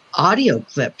a audio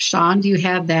clip. Sean, do you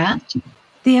have that?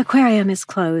 The aquarium is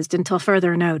closed until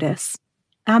further notice.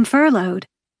 I'm furloughed.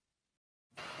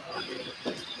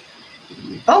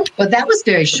 Oh, but that was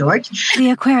very short. The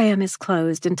aquarium is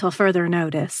closed until further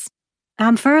notice.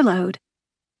 I'm furloughed.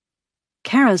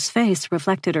 Kara's face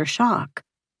reflected her shock.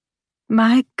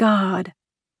 My God.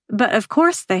 But of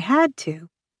course they had to.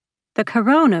 The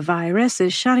coronavirus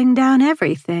is shutting down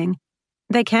everything,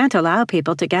 They can't allow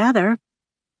people to gather.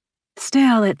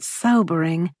 Still, it's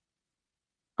sobering.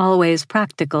 Always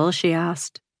practical, she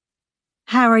asked.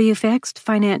 How are you fixed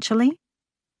financially?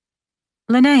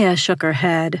 Linnea shook her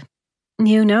head.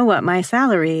 You know what my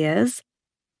salary is.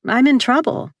 I'm in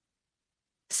trouble.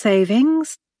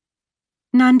 Savings?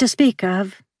 None to speak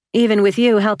of. Even with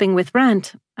you helping with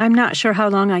rent, I'm not sure how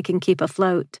long I can keep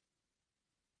afloat.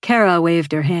 Kara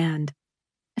waved her hand.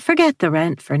 Forget the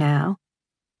rent for now.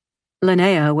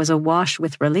 Linnea was awash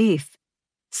with relief.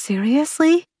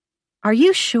 Seriously? Are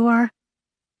you sure?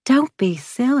 Don't be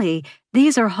silly.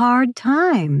 These are hard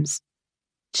times.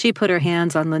 She put her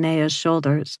hands on Linnea's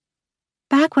shoulders.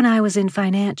 Back when I was in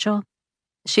financial,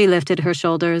 she lifted her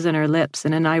shoulders and her lips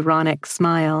in an ironic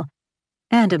smile,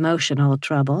 and emotional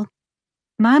trouble.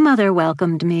 My mother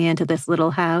welcomed me into this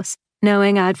little house,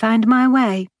 knowing I'd find my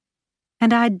way.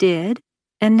 And I did,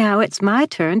 and now it's my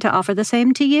turn to offer the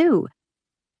same to you.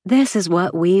 This is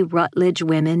what we Rutledge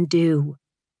women do.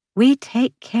 We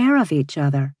take care of each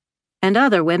other, and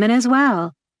other women as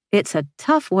well. It's a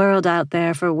tough world out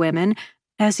there for women,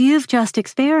 as you've just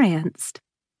experienced.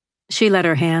 She let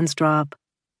her hands drop.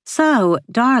 So,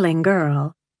 darling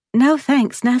girl, no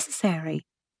thanks necessary.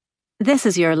 This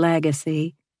is your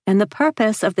legacy and the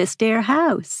purpose of this dear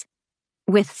house.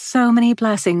 With so many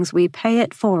blessings, we pay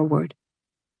it forward.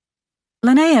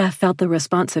 Linnea felt the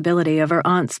responsibility of her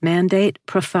aunt's mandate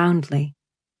profoundly.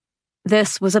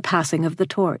 This was a passing of the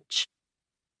torch.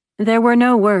 There were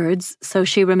no words, so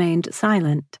she remained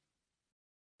silent.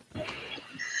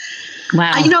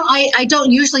 Wow. I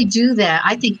don't usually do that.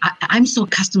 I think I'm so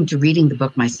accustomed to reading the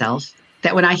book myself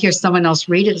that when I hear someone else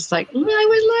read it, it's like,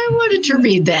 I wanted to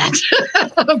read that.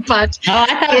 But I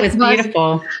thought it was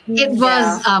beautiful. It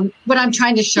was what I'm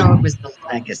trying to show was the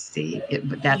legacy.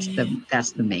 That's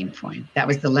the main point. That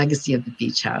was the legacy of the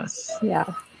beach house.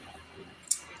 Yeah.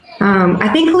 I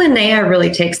think Linnea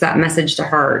really takes that message to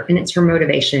heart, and it's her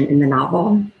motivation in the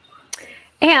novel.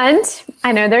 And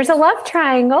I know there's a love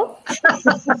triangle.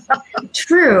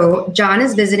 True. John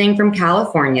is visiting from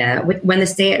California when the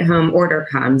stay-at-home order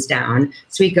comes down,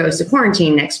 so he goes to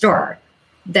quarantine next door.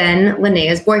 Then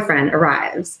Linnea's boyfriend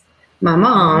arrives. My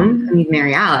mom,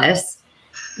 Mary Alice,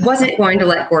 wasn't going to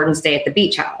let Gordon stay at the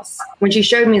beach house. When she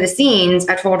showed me the scenes,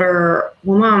 I told her,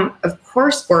 well, Mom, of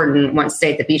course Gordon wants to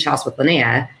stay at the beach house with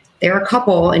Linnea. They're a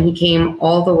couple, and he came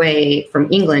all the way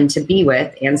from England to be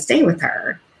with and stay with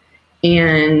her.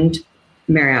 And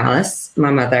Mary Alice,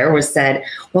 my mother, said,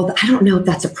 well, I don't know if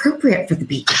that's appropriate for the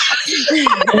beach house.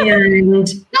 And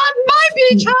not my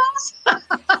beach house.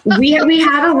 we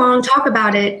had a long talk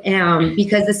about it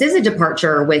because this is a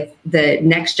departure with the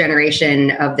next generation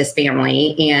of this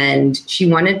family. And she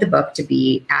wanted the book to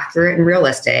be accurate and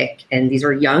realistic. And these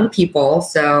are young people.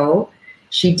 So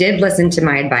she did listen to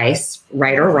my advice,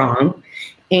 right or wrong.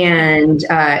 And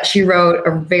she wrote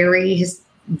a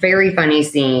very funny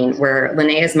scene where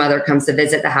Linnea's mother comes to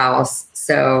visit the house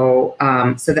so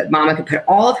that Mama could put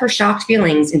all of her shocked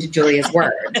feelings into Julia's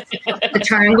words. The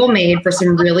triangle made for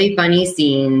some really funny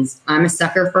scenes. I'm a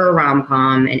sucker for a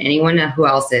rom-com, and anyone who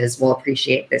else is will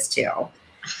appreciate this too.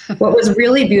 What was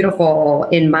really beautiful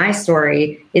in my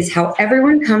story is how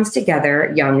everyone comes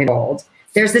together, young and old.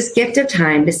 There's this gift of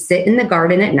time to sit in the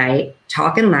garden at night,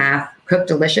 talk and laugh, cook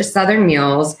delicious Southern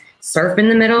meals, surf in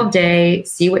the middle of the day,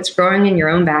 see what's growing in your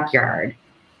own backyard,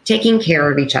 taking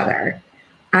care of each other.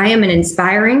 I am an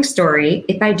inspiring story,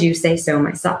 if I do say so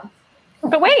myself.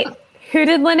 But wait, who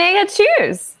did Linnea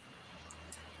choose?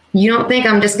 You don't think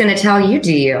I'm just going to tell you,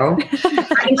 do you?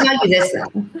 I can tell you this,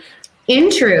 though. In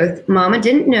truth, Mama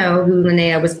didn't know who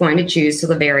Linnea was going to choose till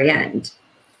the very end.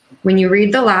 When you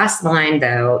read the last line,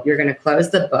 though, you're going to close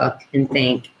the book and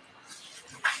think,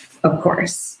 of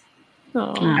course.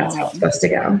 Aww. That's how it's supposed to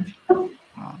go.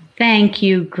 Thank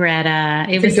you, Greta.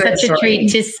 It was such a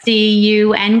treat to see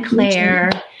you and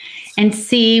Claire and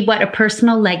see what a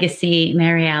personal legacy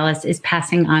Mary Alice is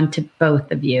passing on to both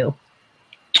of you.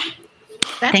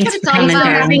 Thanks for coming for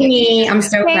having me. I'm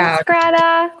so proud.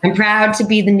 Greta. I'm proud to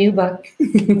be the new book.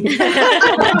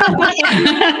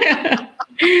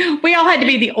 We all had to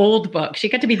be the old book. She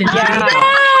got to be the new book.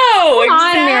 Come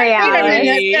on, Mary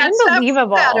Alice.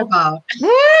 Unbelievable. Woo,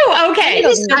 okay.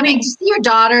 I mean, to see your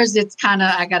daughters, it's kind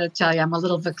of, I got to tell you, I'm a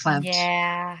little verklempt.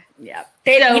 Yeah.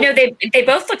 They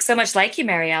both look so much like you,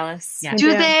 Mary Alice. Yeah.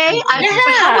 Do they?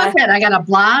 How about that? I got a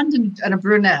blonde and a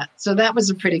brunette. So that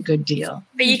was a pretty good deal.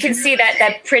 But you can see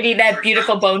that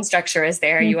beautiful bone structure is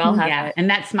there. You all have it. And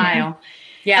that smile.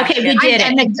 Yeah. Okay, we did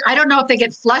it. I don't know if they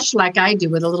get flushed like I do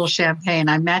with a little champagne.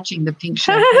 I'm matching the pink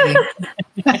champagne.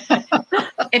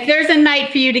 If there's a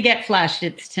night for you to get flushed,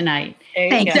 it's tonight.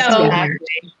 Thanks. So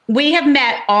we have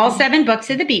met all 7 books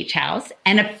at the Beach House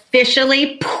and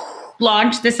officially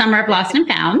launched the Summer of Lost and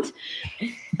Found.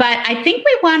 But I think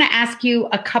we want to ask you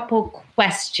a couple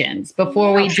questions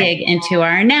before we dig into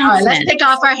our announcement. All right, let's take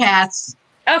off our hats.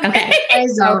 Okay.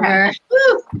 It's over.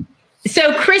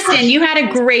 So, Kristen, you had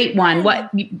a great one. Why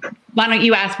don't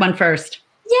you ask one first?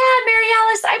 Yeah, Mary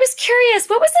Alice, I was curious,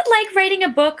 what was it like writing a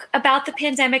book about the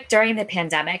pandemic during the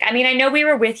pandemic? I mean, I know we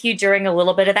were with you during a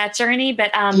little bit of that journey,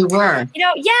 but you were.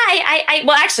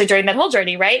 Well, actually during that whole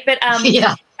journey, right? But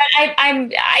yeah.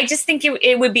 I just think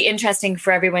it would be interesting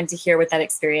for everyone to hear what that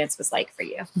experience was like for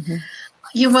you. Mm-hmm.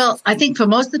 I think for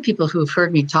most of the people who've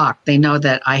heard me talk, they know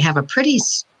that I have a pretty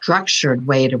structured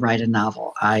way to write a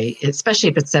novel. Especially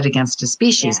if it's set against a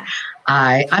species.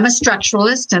 Yeah. I'm a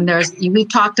structuralist, and we've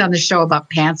talked on the show about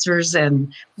pantsers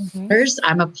and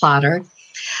I'm a plotter.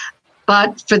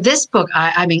 But for this book,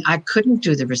 I couldn't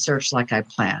do the research like I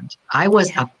planned. I was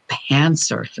a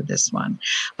pantser for this one.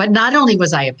 But not only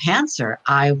was I a pantser,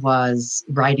 I was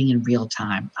writing in real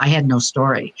time. I had no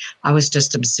story. I was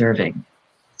just observing.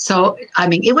 So,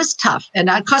 it was tough. And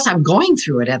of course, I'm going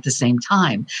through it at the same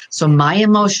time. So my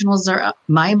emotions are up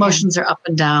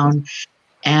and down.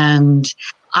 And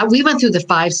we went through the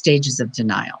 5 stages of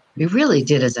denial. We really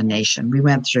did as a nation. We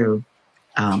went through,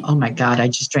 oh my God, I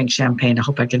just drank champagne. I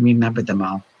hope I can remember them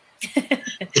all.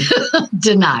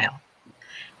 Denial,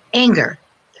 anger,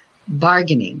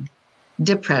 bargaining,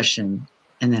 depression,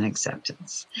 and then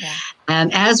acceptance. Yeah.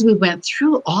 And as we went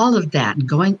through all of that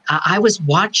and I was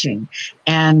watching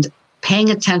and paying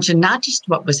attention, not just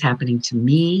what was happening to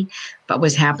me, but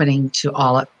was happening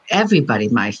to everybody,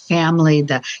 my family,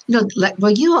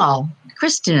 you all,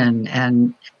 Kristen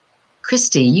and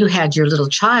Christy, you had your little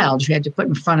child you had to put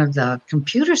in front of the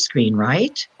computer screen,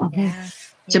 right? Yeah.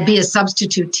 To be a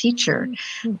substitute teacher.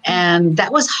 Mm-hmm. And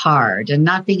that was hard, and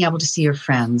not being able to see your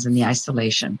friends and the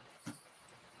isolation.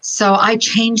 So I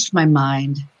changed my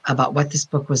mind about what this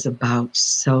book was about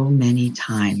so many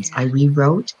times. I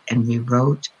rewrote and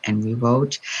rewrote and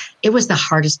rewrote. It was the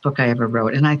hardest book I ever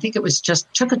wrote. And I think it was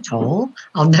just took a toll.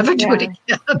 I'll never do it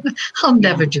again. I'll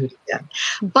never do it again.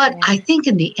 But I think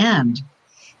in the end,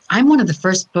 I'm one of the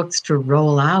first books to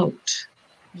roll out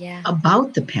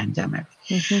about the pandemic.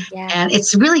 Mm-hmm. Yeah. And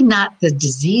it's really not the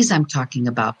disease I'm talking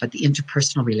about, but the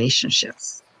interpersonal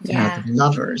relationships. The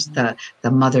lovers, the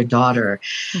mother-daughter.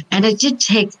 And it did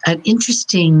take an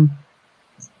interesting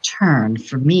turn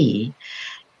for me.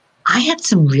 I had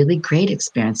some really great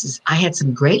experiences. I had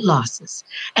some great losses.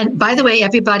 And by the way,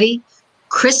 everybody,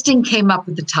 Kristen came up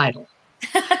with the title.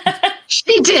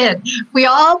 She did. We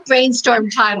all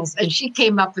brainstormed titles, and she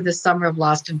came up with the Summer of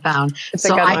Lost and Found. It's a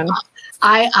good one.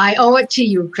 I owe it to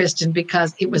you, Kristen,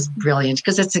 because it was brilliant,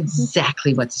 because that's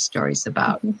exactly what the story's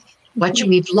about. What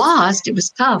we've lost, it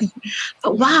was tough.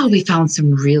 But wow, we found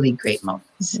some really great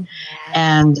moments.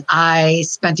 And I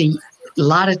spent a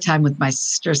lot of time with my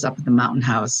sisters up at the mountain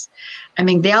house.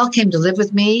 They all came to live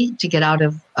with me to get out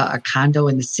of a condo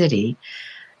in the city.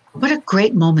 What a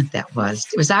great moment that was.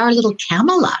 It was our little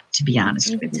Camelot, to be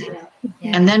honest with you.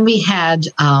 Yeah. And then we had,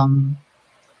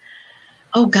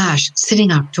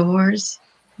 sitting outdoors,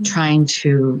 trying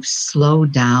to slow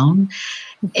down.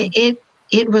 It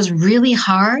was really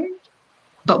hard.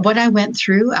 But what I went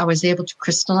through, I was able to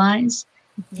crystallize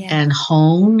and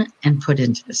hone and put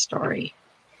into the story.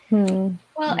 Well,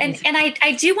 and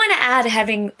I do want to add,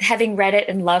 having read it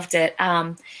and loved it.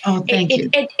 Thank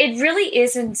you. It really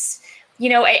isn't.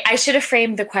 I should have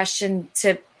framed the question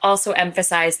to also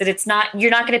emphasize that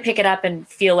you're not going to pick it up and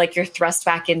feel like you're thrust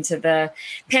back into the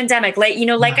pandemic.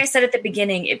 Like I said at the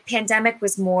beginning, pandemic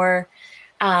was more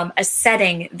a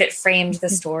setting that framed the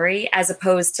story as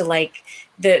opposed to like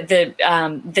the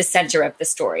center of the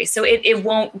story. So it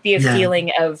won't be a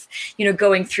feeling of,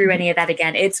 going through any of that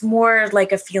again. It's more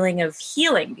like a feeling of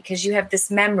healing, because you have this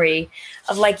memory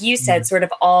of, like you said, sort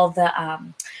of all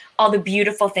the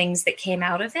beautiful things that came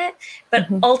out of it. But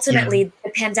ultimately,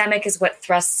 the pandemic is what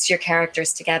thrusts your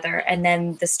characters together. And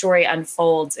then the story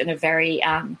unfolds in a very,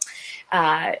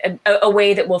 a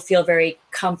way that will feel very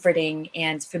comforting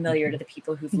and familiar to the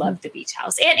people who've loved the Beach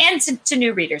House, and to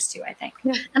new readers too, I think.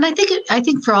 Yeah. And I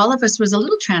think for all of us was a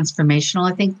little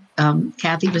transformational. I think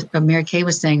Mary Kay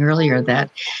was saying earlier that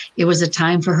it was a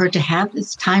time for her to have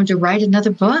this time to write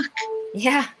another book.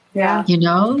 Yeah. Yeah.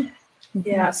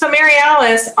 Yeah. So Mary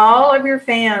Alice, all of your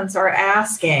fans are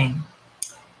asking,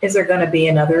 is there going to be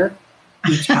another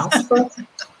Beach House book?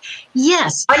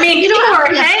 Yes. People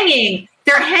are hanging.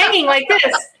 They're hanging like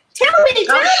this. Tell me.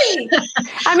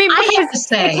 I mean, I have to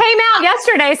say, it came out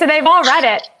yesterday, so they've all read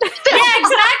it. Yeah,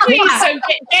 exactly. So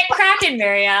get cracking,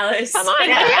 Mary Alice. Come on.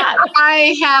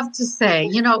 I have to say,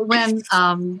 when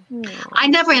I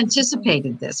never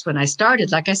anticipated this when I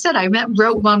started. Like I said, I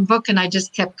wrote one book and I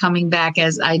just kept coming back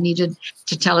as I needed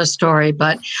to tell a story.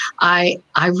 But I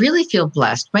really feel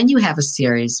blessed when you have a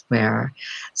series where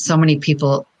so many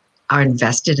people are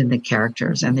invested in the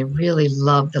characters and they really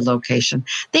love the location.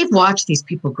 They've watched these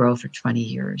people grow for 20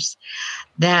 years.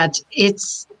 That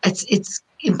it's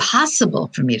impossible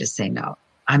for me to say no.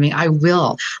 I mean, I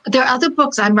will. There are other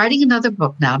books. I'm writing another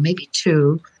book now, maybe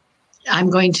 2. I'm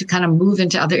going to kind of move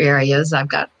into other areas. I've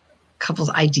got a couple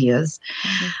of ideas.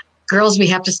 Mm-hmm. Girls, we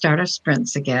have to start our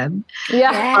sprints again.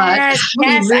 Yeah, we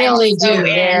really do.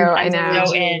 I know.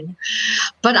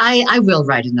 But I will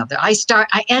write another. I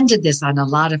ended this on a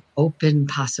lot of open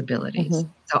possibilities. Mm-hmm.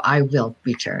 So I will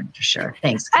return for sure.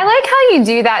 Thanks. I like how you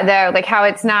do that though, like how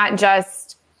it's not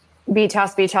just beach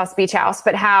house,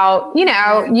 but how,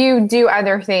 you do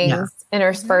other things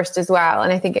interspersed as well.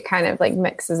 And I think it kind of like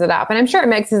mixes it up. And I'm sure it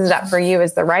mixes it up for you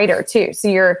as the writer too. So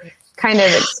you're kind of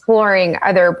exploring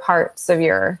other parts of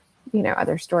your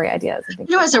other story ideas.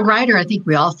 As a writer, I think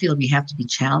we all feel we have to be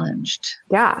challenged.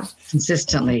 Yeah.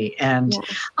 Consistently. And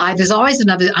there's always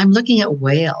I'm looking at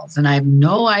whales and I have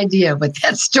no idea what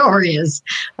that story is,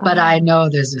 but I know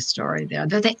there's a story there.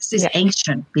 These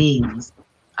ancient beings.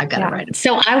 I've got to write it.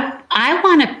 So I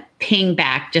want to ping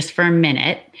back just for a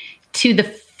minute to the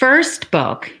first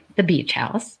book, The Beach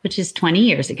House, which is 20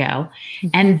 years ago. Mm-hmm.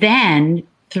 And then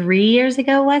 3 years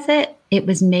ago, was it? It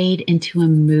was made into a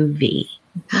movie.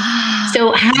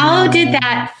 So how did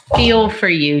that feel for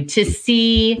you to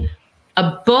see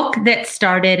a book that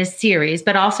started a series,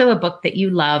 but also a book that you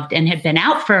loved and had been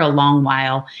out for a long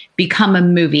while, become a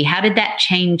movie? How did that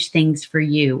change things for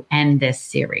you and this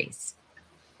series?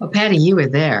 Well, Patty, you were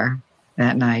there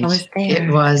that night. I was there.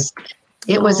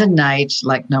 It was a night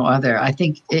like no other. I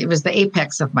think it was the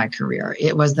apex of my career.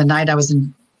 It was the night I was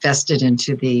invested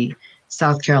into the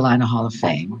South Carolina Hall of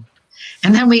Fame.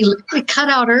 And then we cut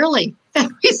out early. And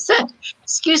we said,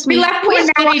 excuse me. We left with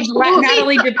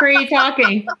Natalie Dupree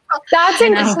talking. That's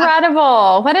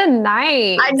incredible. What a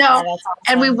night. I know. Awesome.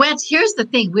 And we went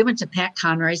to Pat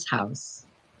Conroy's house.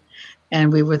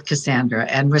 And we were with Cassandra.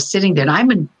 And we're sitting there. And I'm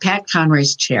in Pat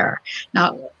Conroy's chair.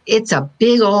 Now, it's a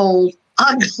big old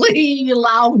ugly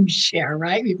lounge chair,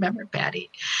 right? Remember, Patty?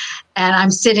 And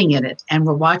I'm sitting in it. And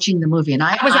we're watching the movie. And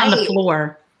I was on the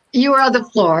floor. You were on the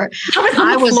floor.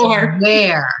 I was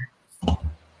aware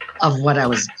of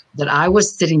that I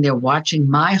was sitting there watching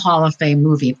my Hall of Fame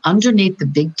movie. Underneath the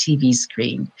big TV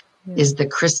screen is the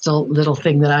crystal little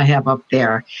thing that I have up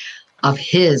there of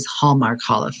his Hallmark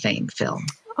Hall of Fame film.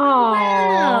 Oh,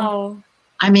 wow.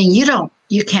 I mean,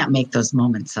 you can't make those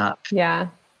moments up. Yeah.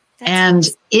 And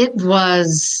it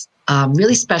was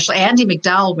really special. Andie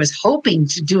MacDowell was hoping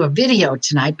to do a video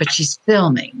tonight, but she's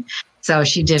filming. So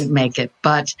she didn't make it,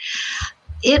 but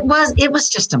it was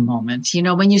just a moment,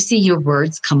 when you see your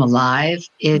words come alive,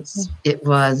 it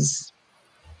was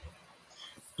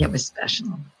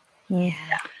special. Yeah.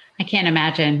 I can't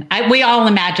imagine. We all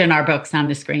imagine our books on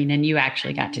the screen and you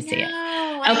actually got to see it.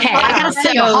 Okay. Well, I got to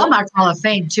say a Hallmark Hall of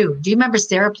Fame too. Do you remember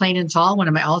Sarah Plain and Tall? One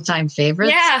of my all-time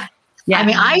favorites. Yeah. I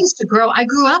mean, I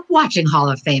grew up watching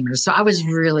Hall of Famers. So I was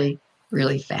really,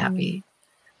 really happy.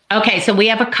 Okay, so we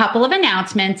have a couple of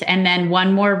announcements and then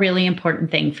one more really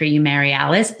important thing for you, Mary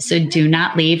Alice. So do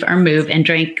not leave or move and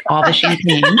drink all the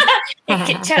champagne.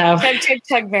 Chug,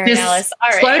 Mary Alice. All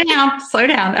right. Slow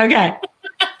down. Okay.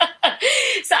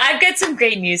 So I've got some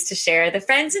great news to share. The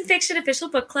Friends in Fiction Official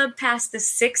Book Club passed the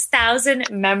 6,000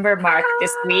 member mark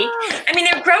this week. I mean,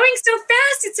 they're growing so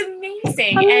fast. It's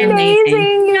amazing. And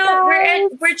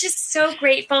we're just so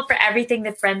grateful for everything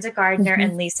that Brenda Gardner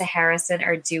and Lisa Harrison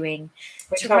are doing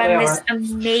to run this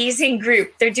amazing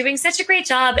group. They're doing such a great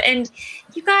job. And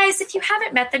you guys, if you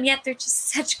haven't met them yet, they're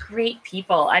just such great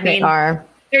people. I mean, they are.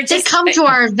 They come to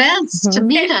our events to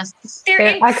meet us.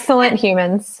 They're excellent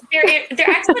humans. They're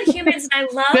excellent humans, and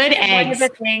I love good eggs. One of the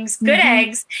things, good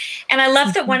eggs. And I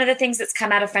love that one of the things that's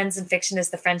come out of Friends in Fiction is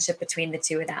the friendship between the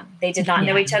two of them. They did not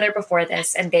know each other before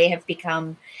this, and they have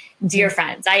become dear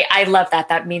friends. I love that.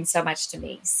 That means so much to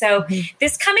me. So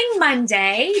this coming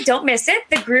Monday, don't miss it.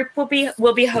 The group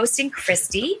will be hosting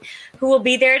Christy, who will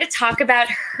be there to talk about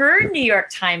her New York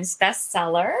Times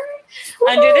bestseller.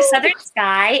 under the southern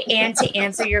sky and to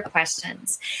answer your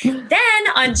questions. Then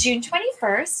on June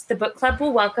 21st, the book club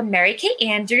will welcome Mary Kay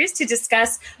Andrews to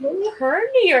discuss her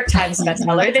New York Times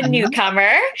bestseller, The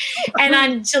Newcomer. And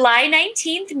on July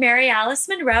 19th, Mary Alice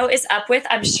Monroe is up with,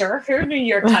 I'm sure, her New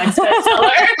York Times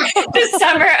bestseller, The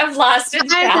Summer of Lost and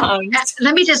Found.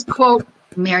 Let me just quote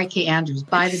Mary Kay Andrews,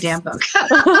 buy the damn book. Buy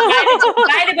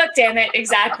the book, damn it.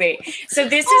 Exactly. So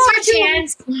this is your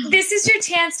chance. This is your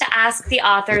chance to ask the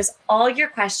authors all your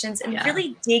questions and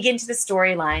really dig into the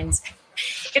storylines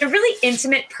in a really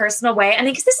intimate, personal way. I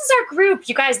mean, because this is our group,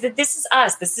 you guys. This is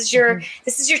us. This is your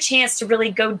chance to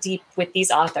really go deep with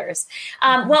these authors,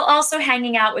 while also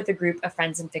hanging out with a group of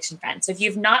friends and fiction friends. So if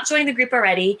you've not joined the group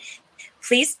already,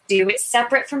 please do. It's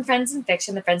separate from Friends in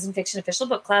Fiction, the Friends in Fiction official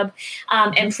book club.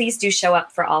 And please do show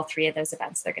up for all 3 of those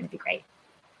events. They're going to be great.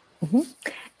 Mm-hmm.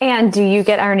 And do you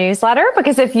get our newsletter?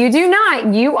 Because if you do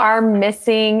not, you are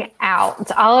missing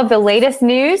out. All of the latest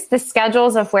news, the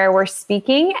schedules of where we're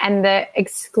speaking, and the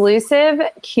exclusive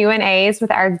Q&As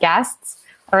with our guests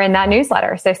are in that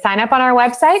newsletter. So sign up on our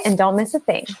website and don't miss a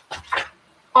thing.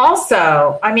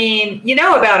 Also, I mean, you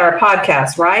know about our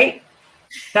podcast, right?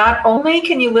 Not only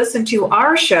can you listen to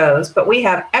our shows, but we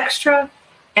have extra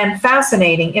and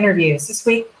fascinating interviews. This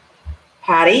week,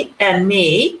 Patty and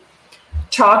me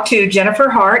talked to Jennifer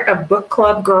Hart of Book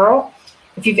Club Girl.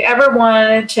 If you've ever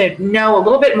wanted to know a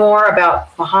little bit more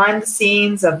about behind the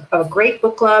scenes of a great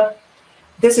book club,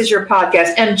 this is your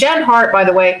podcast. And Jen Hart, by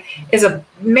the way, is a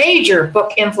major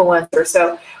book influencer.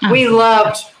 So we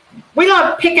loved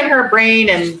picking her brain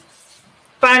and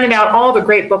finding out all the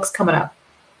great books coming up.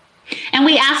 And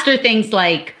we asked her things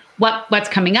like what's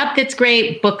coming up that's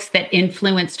great, books that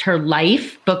influenced her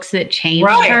life, books that changed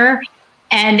her.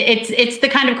 And it's the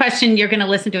kind of question you're going to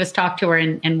listen to us talk to her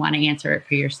and want to answer it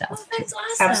for yourself. Oh, that's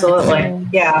awesome. Absolutely.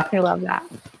 Yeah. I love that.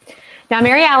 Now,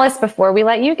 Mary Alice, before we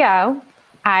let you go,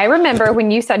 I remember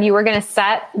when you said you were going to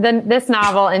set this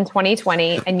novel in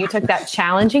 2020 and you took that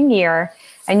challenging year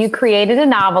and you created a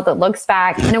novel that looks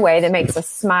back in a way that makes us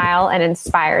smile and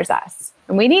inspires us.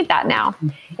 And we need that now.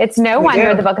 It's no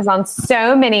wonder the book is on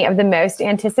so many of the most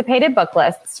anticipated book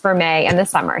lists for May and the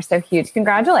summer. So huge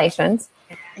congratulations.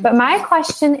 But my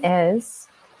question is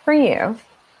for you,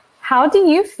 how do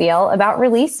you feel about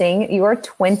releasing your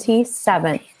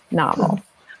 27th novel?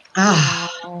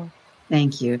 Oh,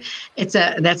 thank you.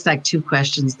 That's like 2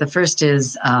 questions. The first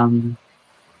is,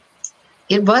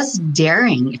 it was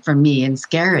daring for me and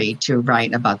scary to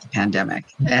write about the pandemic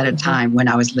at a time when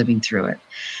I was living through it.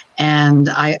 And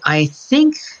I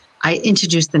think I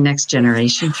introduced the next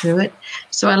generation through it.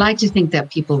 So I like to think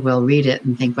that people will read it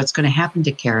and think, what's going to happen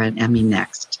to Kara and Emmy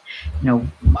next? You know,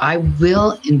 I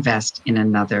will invest in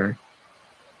another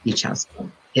Beach House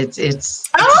book. It's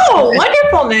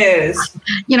wonderful news.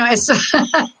 You know,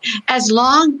 as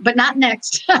long, but not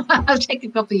next. I'll take a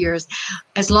couple of years.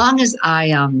 As long as I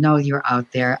know you're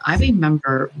out there. I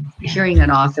remember hearing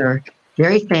an author,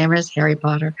 very famous, Harry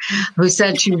Potter, who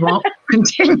said she won't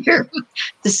continue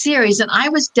the series. And I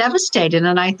was devastated.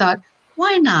 And I thought,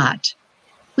 why not?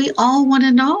 We all want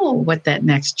to know what that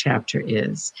next chapter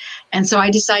is. And so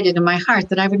I decided in my heart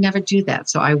that I would never do that.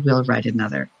 So I will write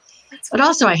another. But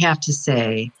also I have to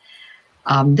say,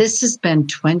 this has been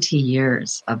 20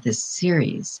 years of this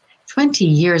series, 20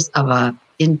 years of a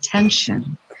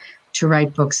intention to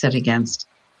write books set against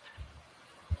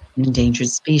an endangered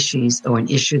species or an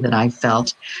issue that I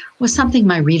felt was something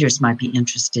my readers might be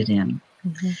interested in.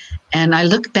 Mm-hmm. And I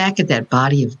look back at that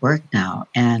body of work now,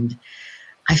 and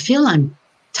I feel I'm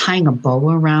tying a bow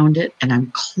around it, and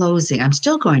I'm closing. I'm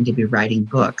still going to be writing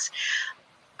books,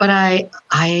 but I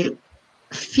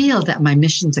feel that my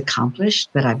mission's accomplished,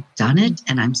 that I've done it,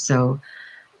 and I'm so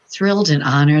thrilled and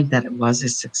honored that it was a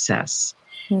success.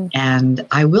 Mm-hmm. And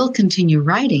I will continue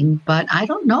writing, but I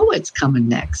don't know what's coming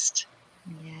next.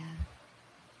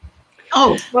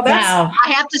 Oh, well,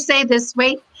 I have to say this.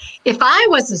 Wait, if I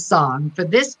was a song for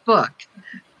this book,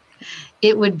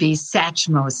 it would be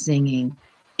Satchmo singing,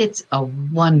 "It's a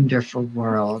Wonderful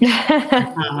World."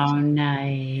 Oh,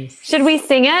 nice. Should we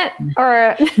sing it?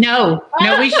 Or no,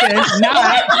 we should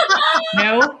not.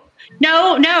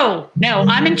 No.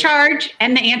 I'm in charge,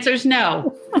 and the answer's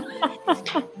no.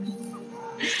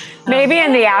 Maybe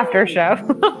in the after show.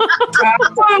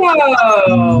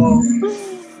 Oh.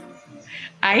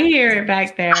 I hear it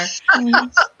back there.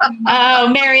 Oh,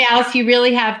 Mary Alice, you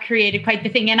really have created quite the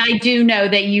thing. And I do know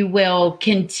that you will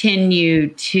continue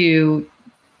to,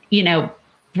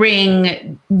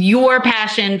 bring your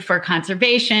passion for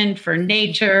conservation, for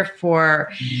nature, for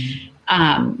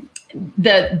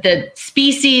the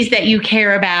species that you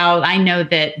care about. I know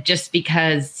that just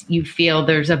because you feel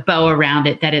there's a bow around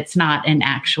it, that it's not an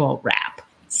actual wrap.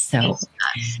 So,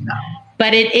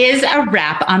 but it is a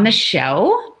wrap on the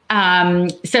show.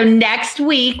 So next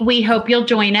week, we hope you'll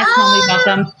join us when we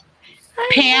welcome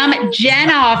Pam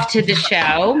Jenoff to the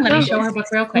show. Let me show her book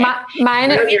real quick.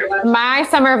 My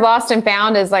Summer of Lost and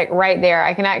Found is like right there.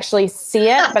 I can actually see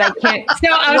it, but I can't. So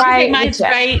I was right, mine's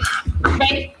right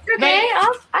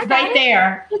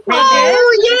there.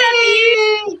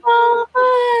 Oh, yay!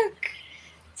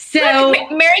 So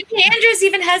Mary Kay Andrews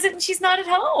even has it, and she's not at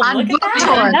home. On book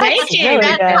tour. Thank you.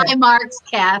 That's high marks,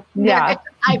 Kath. Yeah.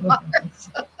 High marks.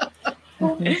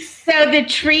 So the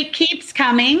treat keeps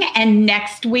coming, and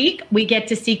next week we get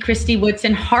to see Christy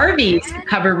Woodson Harvey's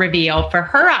cover reveal for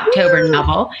her October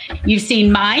novel. You've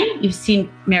seen mine, you've seen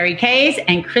Mary Kay's,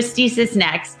 and Christy's is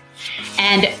next.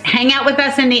 And hang out with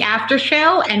us in the after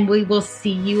show, and we will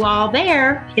see you all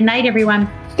there. Good night, everyone.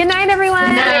 Good night, everyone.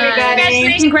 Good night,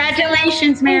 everybody.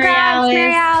 Congratulations, Mary Alice.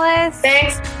 Mary Alice.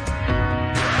 Thanks.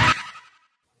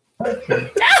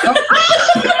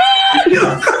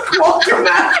 Walter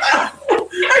Matthau.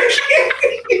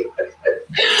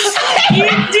 You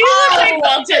do look like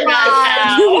Walter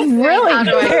Matthau. Really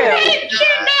do.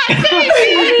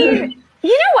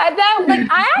 You know what though? Like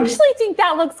I actually think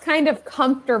that looks kind of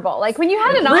comfortable. Like when you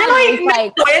had it on, Really?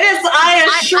 like No, it is. I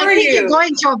assure I think you. you're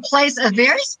going to a place, a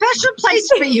very special place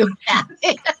for you, Kathy.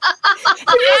 It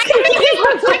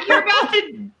looks like you're about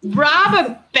to rob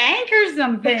a bank or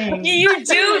something. You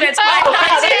do. That's why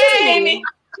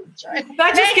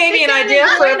That just gave me an idea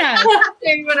for it.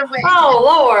 Oh,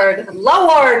 Lord.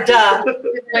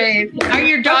 Are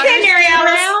your daughters Okay, Mary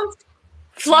Alice. around?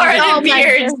 Florida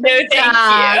beards. No, thank you.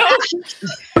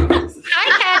 Hi,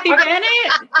 Kathy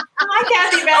Bennett. Hi,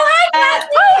 Kathy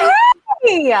Bennett.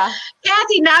 hey.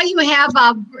 Kathy, now you have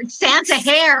Santa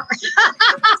hair.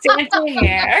 Santa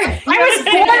hair. I was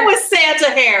born with Santa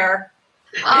hair.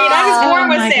 I was born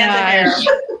with Santa hair.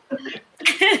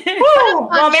 Woo.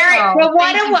 Well, Mary, Well,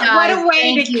 what a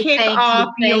way to kick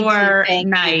off your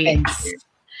night.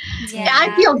 Yeah,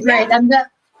 I feel great.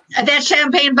 That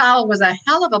champagne bottle was a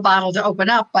hell of a bottle to open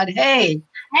up, but hey.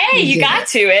 Hey, you got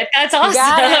to it. That's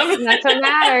awesome. That's what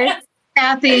matters.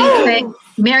 Kathy,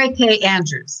 Mary Kay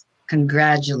Andrews,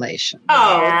 congratulations.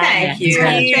 Oh, thank you.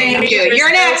 Thank you.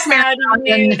 You're next, Mary.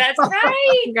 That's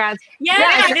right. Congrats.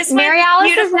 Yeah, this Mary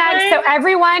Alice is next. So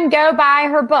everyone go buy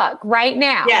her book right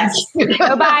now. Yes.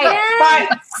 Go buy it.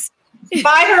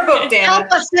 Buy her book, Dan.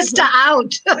 Help a sister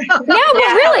out. Yeah, but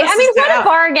really, I mean, what a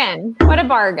bargain. What a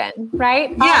bargain,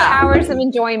 right? All the hours of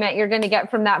enjoyment you're going to get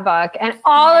from that book and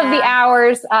all of the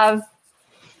hours of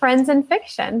friends and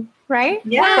fiction, right?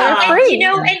 Yeah. And, you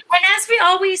know, and as we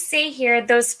always say here,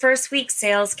 those first week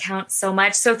sales count so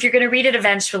much. So if you're going to read it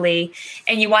eventually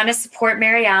and you want to support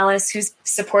Mary Alice, who's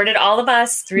supported all of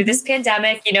us through this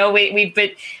pandemic, you know, we've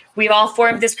all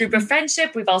formed this group of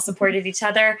friendship. We've all supported each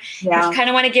other. Yeah. We kind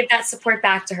of want to give that support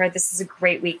back to her. This is a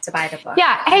great week to buy the book.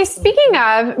 Yeah. Hey, speaking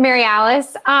of Mary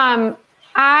Alice,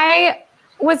 I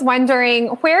was wondering,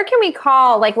 where can we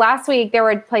call? Like last week, there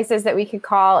were places that we could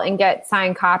call and get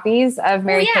signed copies of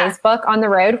Mary Kay's book on the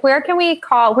road. Where can we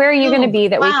call? Where are you going to be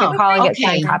that we could call and get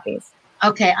signed copies?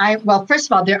 Okay. Well, first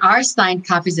of all, there are signed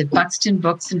copies at Buxton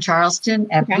Books in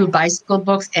Charleston, at Blue Bicycle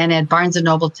Books, and at Barnes &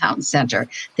 Noble Town Center.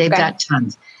 They've got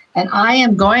tons. And I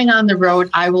am going on the road.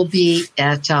 I will be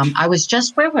at,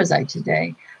 where was I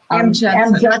today? M.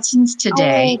 Judson's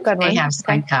today. Oh, good one. They have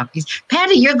signed copies.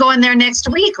 Patty, you're going there next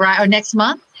week, right? Or next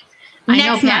month?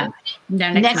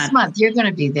 Next month. You're going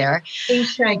to be there.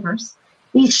 East Shavers.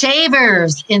 East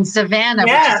Shavers in Savannah,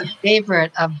 which is a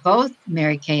favorite of both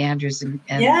Mary Kay Andrews and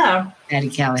Patty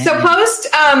Callahan. So post,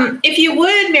 if you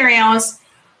would, Mary Alice,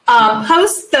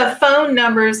 post the phone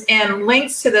numbers and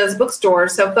links to those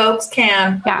bookstores so folks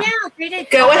can go ahead.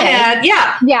 Go ahead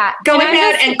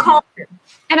and call.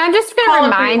 And I'm just going to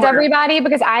remind everybody,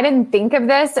 because I didn't think of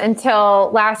this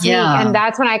until last week. And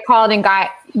that's when I called and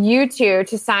got you two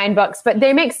to sign books. But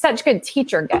they make such good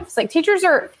teacher gifts. Like teachers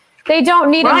they don't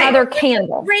need another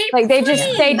candle. Like they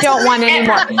don't want any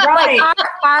more. Like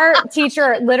our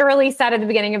teacher literally said at the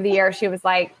beginning of the year, she was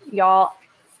like, y'all,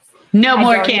 no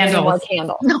more candles.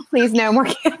 No, please, no more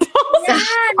candles.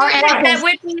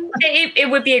 It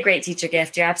would be a great teacher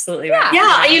gift. You're absolutely right.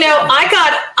 Yeah, you know, I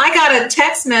got a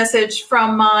text message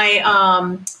from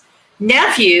my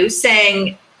nephew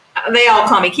saying, they all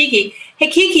call me Kiki. Hey,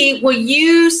 Kiki, will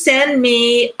you send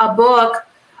me a book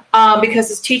because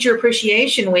it's Teacher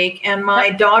Appreciation Week and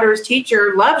my daughter's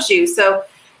teacher loves you. So,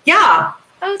 yeah.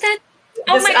 Oh, that's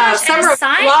Oh my gosh, Summer a of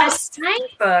sign Lost.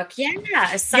 book.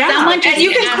 Yeah, a sign Yeah. book. Someone just And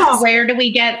you can asked, call- where do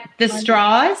we get the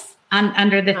straws?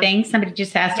 Under the thing, somebody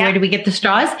just asked, where do we get the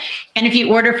straws? And if you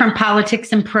order from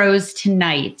Politics and Prose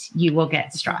tonight, you will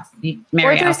get straws.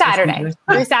 Or through Saturday.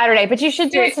 Through Saturday, but you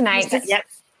should do it tonight. Yep.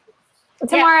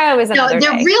 Tomorrow is another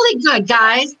they're day. really good,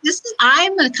 guys.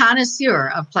 I'm a connoisseur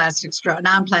of plastic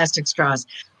non-plastic straws.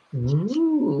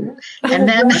 Ooh. And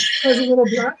then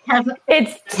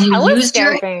It's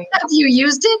telescoping. Have you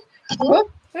used it?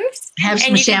 Oops. Have some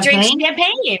and you champagne. can drink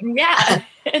champagne. Yeah.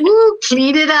 Ooh,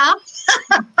 clean it up.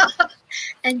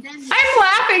 And then I'm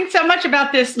laughing so much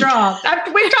about this straw.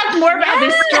 We've talked more about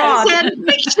this straw.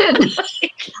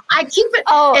 I keep it.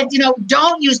 Oh, and,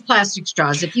 don't use plastic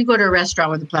straws. If you go to a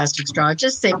restaurant with a plastic straw,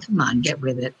 just say, "Come on, get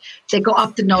with it." They go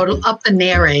up the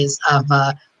nares of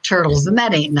turtles, and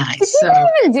that ain't nice. So,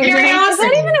 is that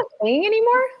even a thing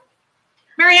anymore?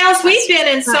 Mary Alice, we've been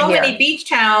in so many beach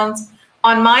towns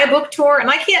on my book tour, and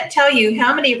I can't tell you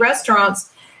how many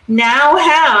restaurants now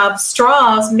have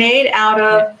straws made out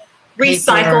of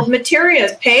recycled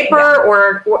materials, paper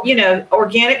or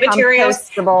organic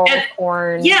materials, compostable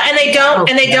corn. Yeah, and they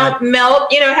don't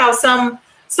melt. You know how some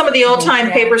of the old time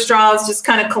paper straws just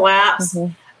kind of collapse.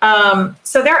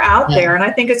 So they're out there, and I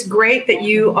think it's great that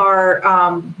you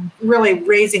are really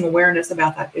raising awareness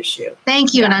about that issue.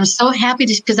 Thank you, and I'm so happy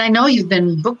because I know you've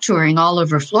been book touring all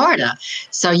over Florida,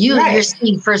 so you're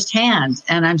seeing firsthand,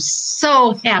 and I'm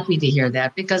so happy to hear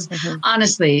that because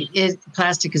honestly,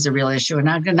 plastic is a real issue, and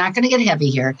I'm not going to get heavy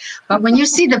here, but when you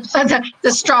see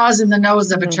the straws in the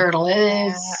nose of a turtle,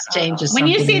 it changes. When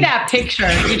you see that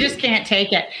picture, you just can't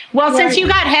take it. Well, since you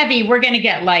got heavy, we're going to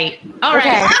get light. All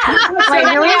right.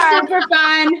 Here we are. Super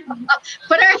fun.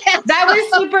 That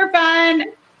was super fun.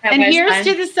 And here's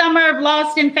to the summer of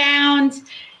Lost and Found.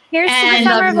 Here's to the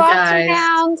summer of Lost and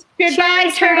Found.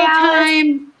 Goodbye, turtle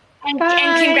time. And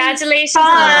congratulations.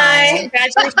 Bye.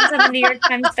 Congratulations on the New York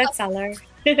Times bestseller.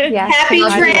 Yes. Happy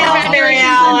trails, Mary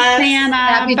Alice.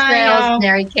 Happy trails,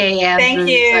 Mary Kay Andrews. Thank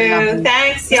you.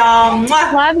 Thanks, y'all.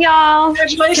 Mwah. Love y'all.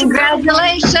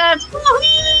 Congratulations.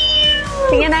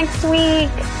 See you next week.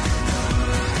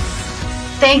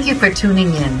 Thank you for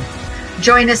tuning in.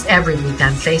 Join us every week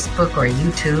on Facebook or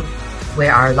YouTube,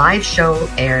 where our live show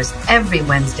airs every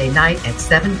Wednesday night at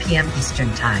 7 p.m.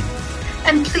 Eastern Time.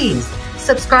 And please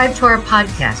subscribe to our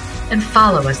podcast and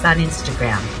follow us on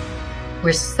Instagram.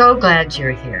 We're so glad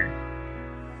you're here.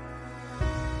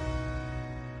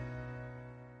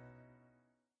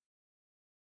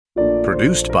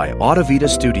 Produced by Audavita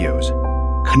Studios.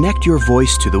 Connect your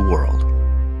voice to the world.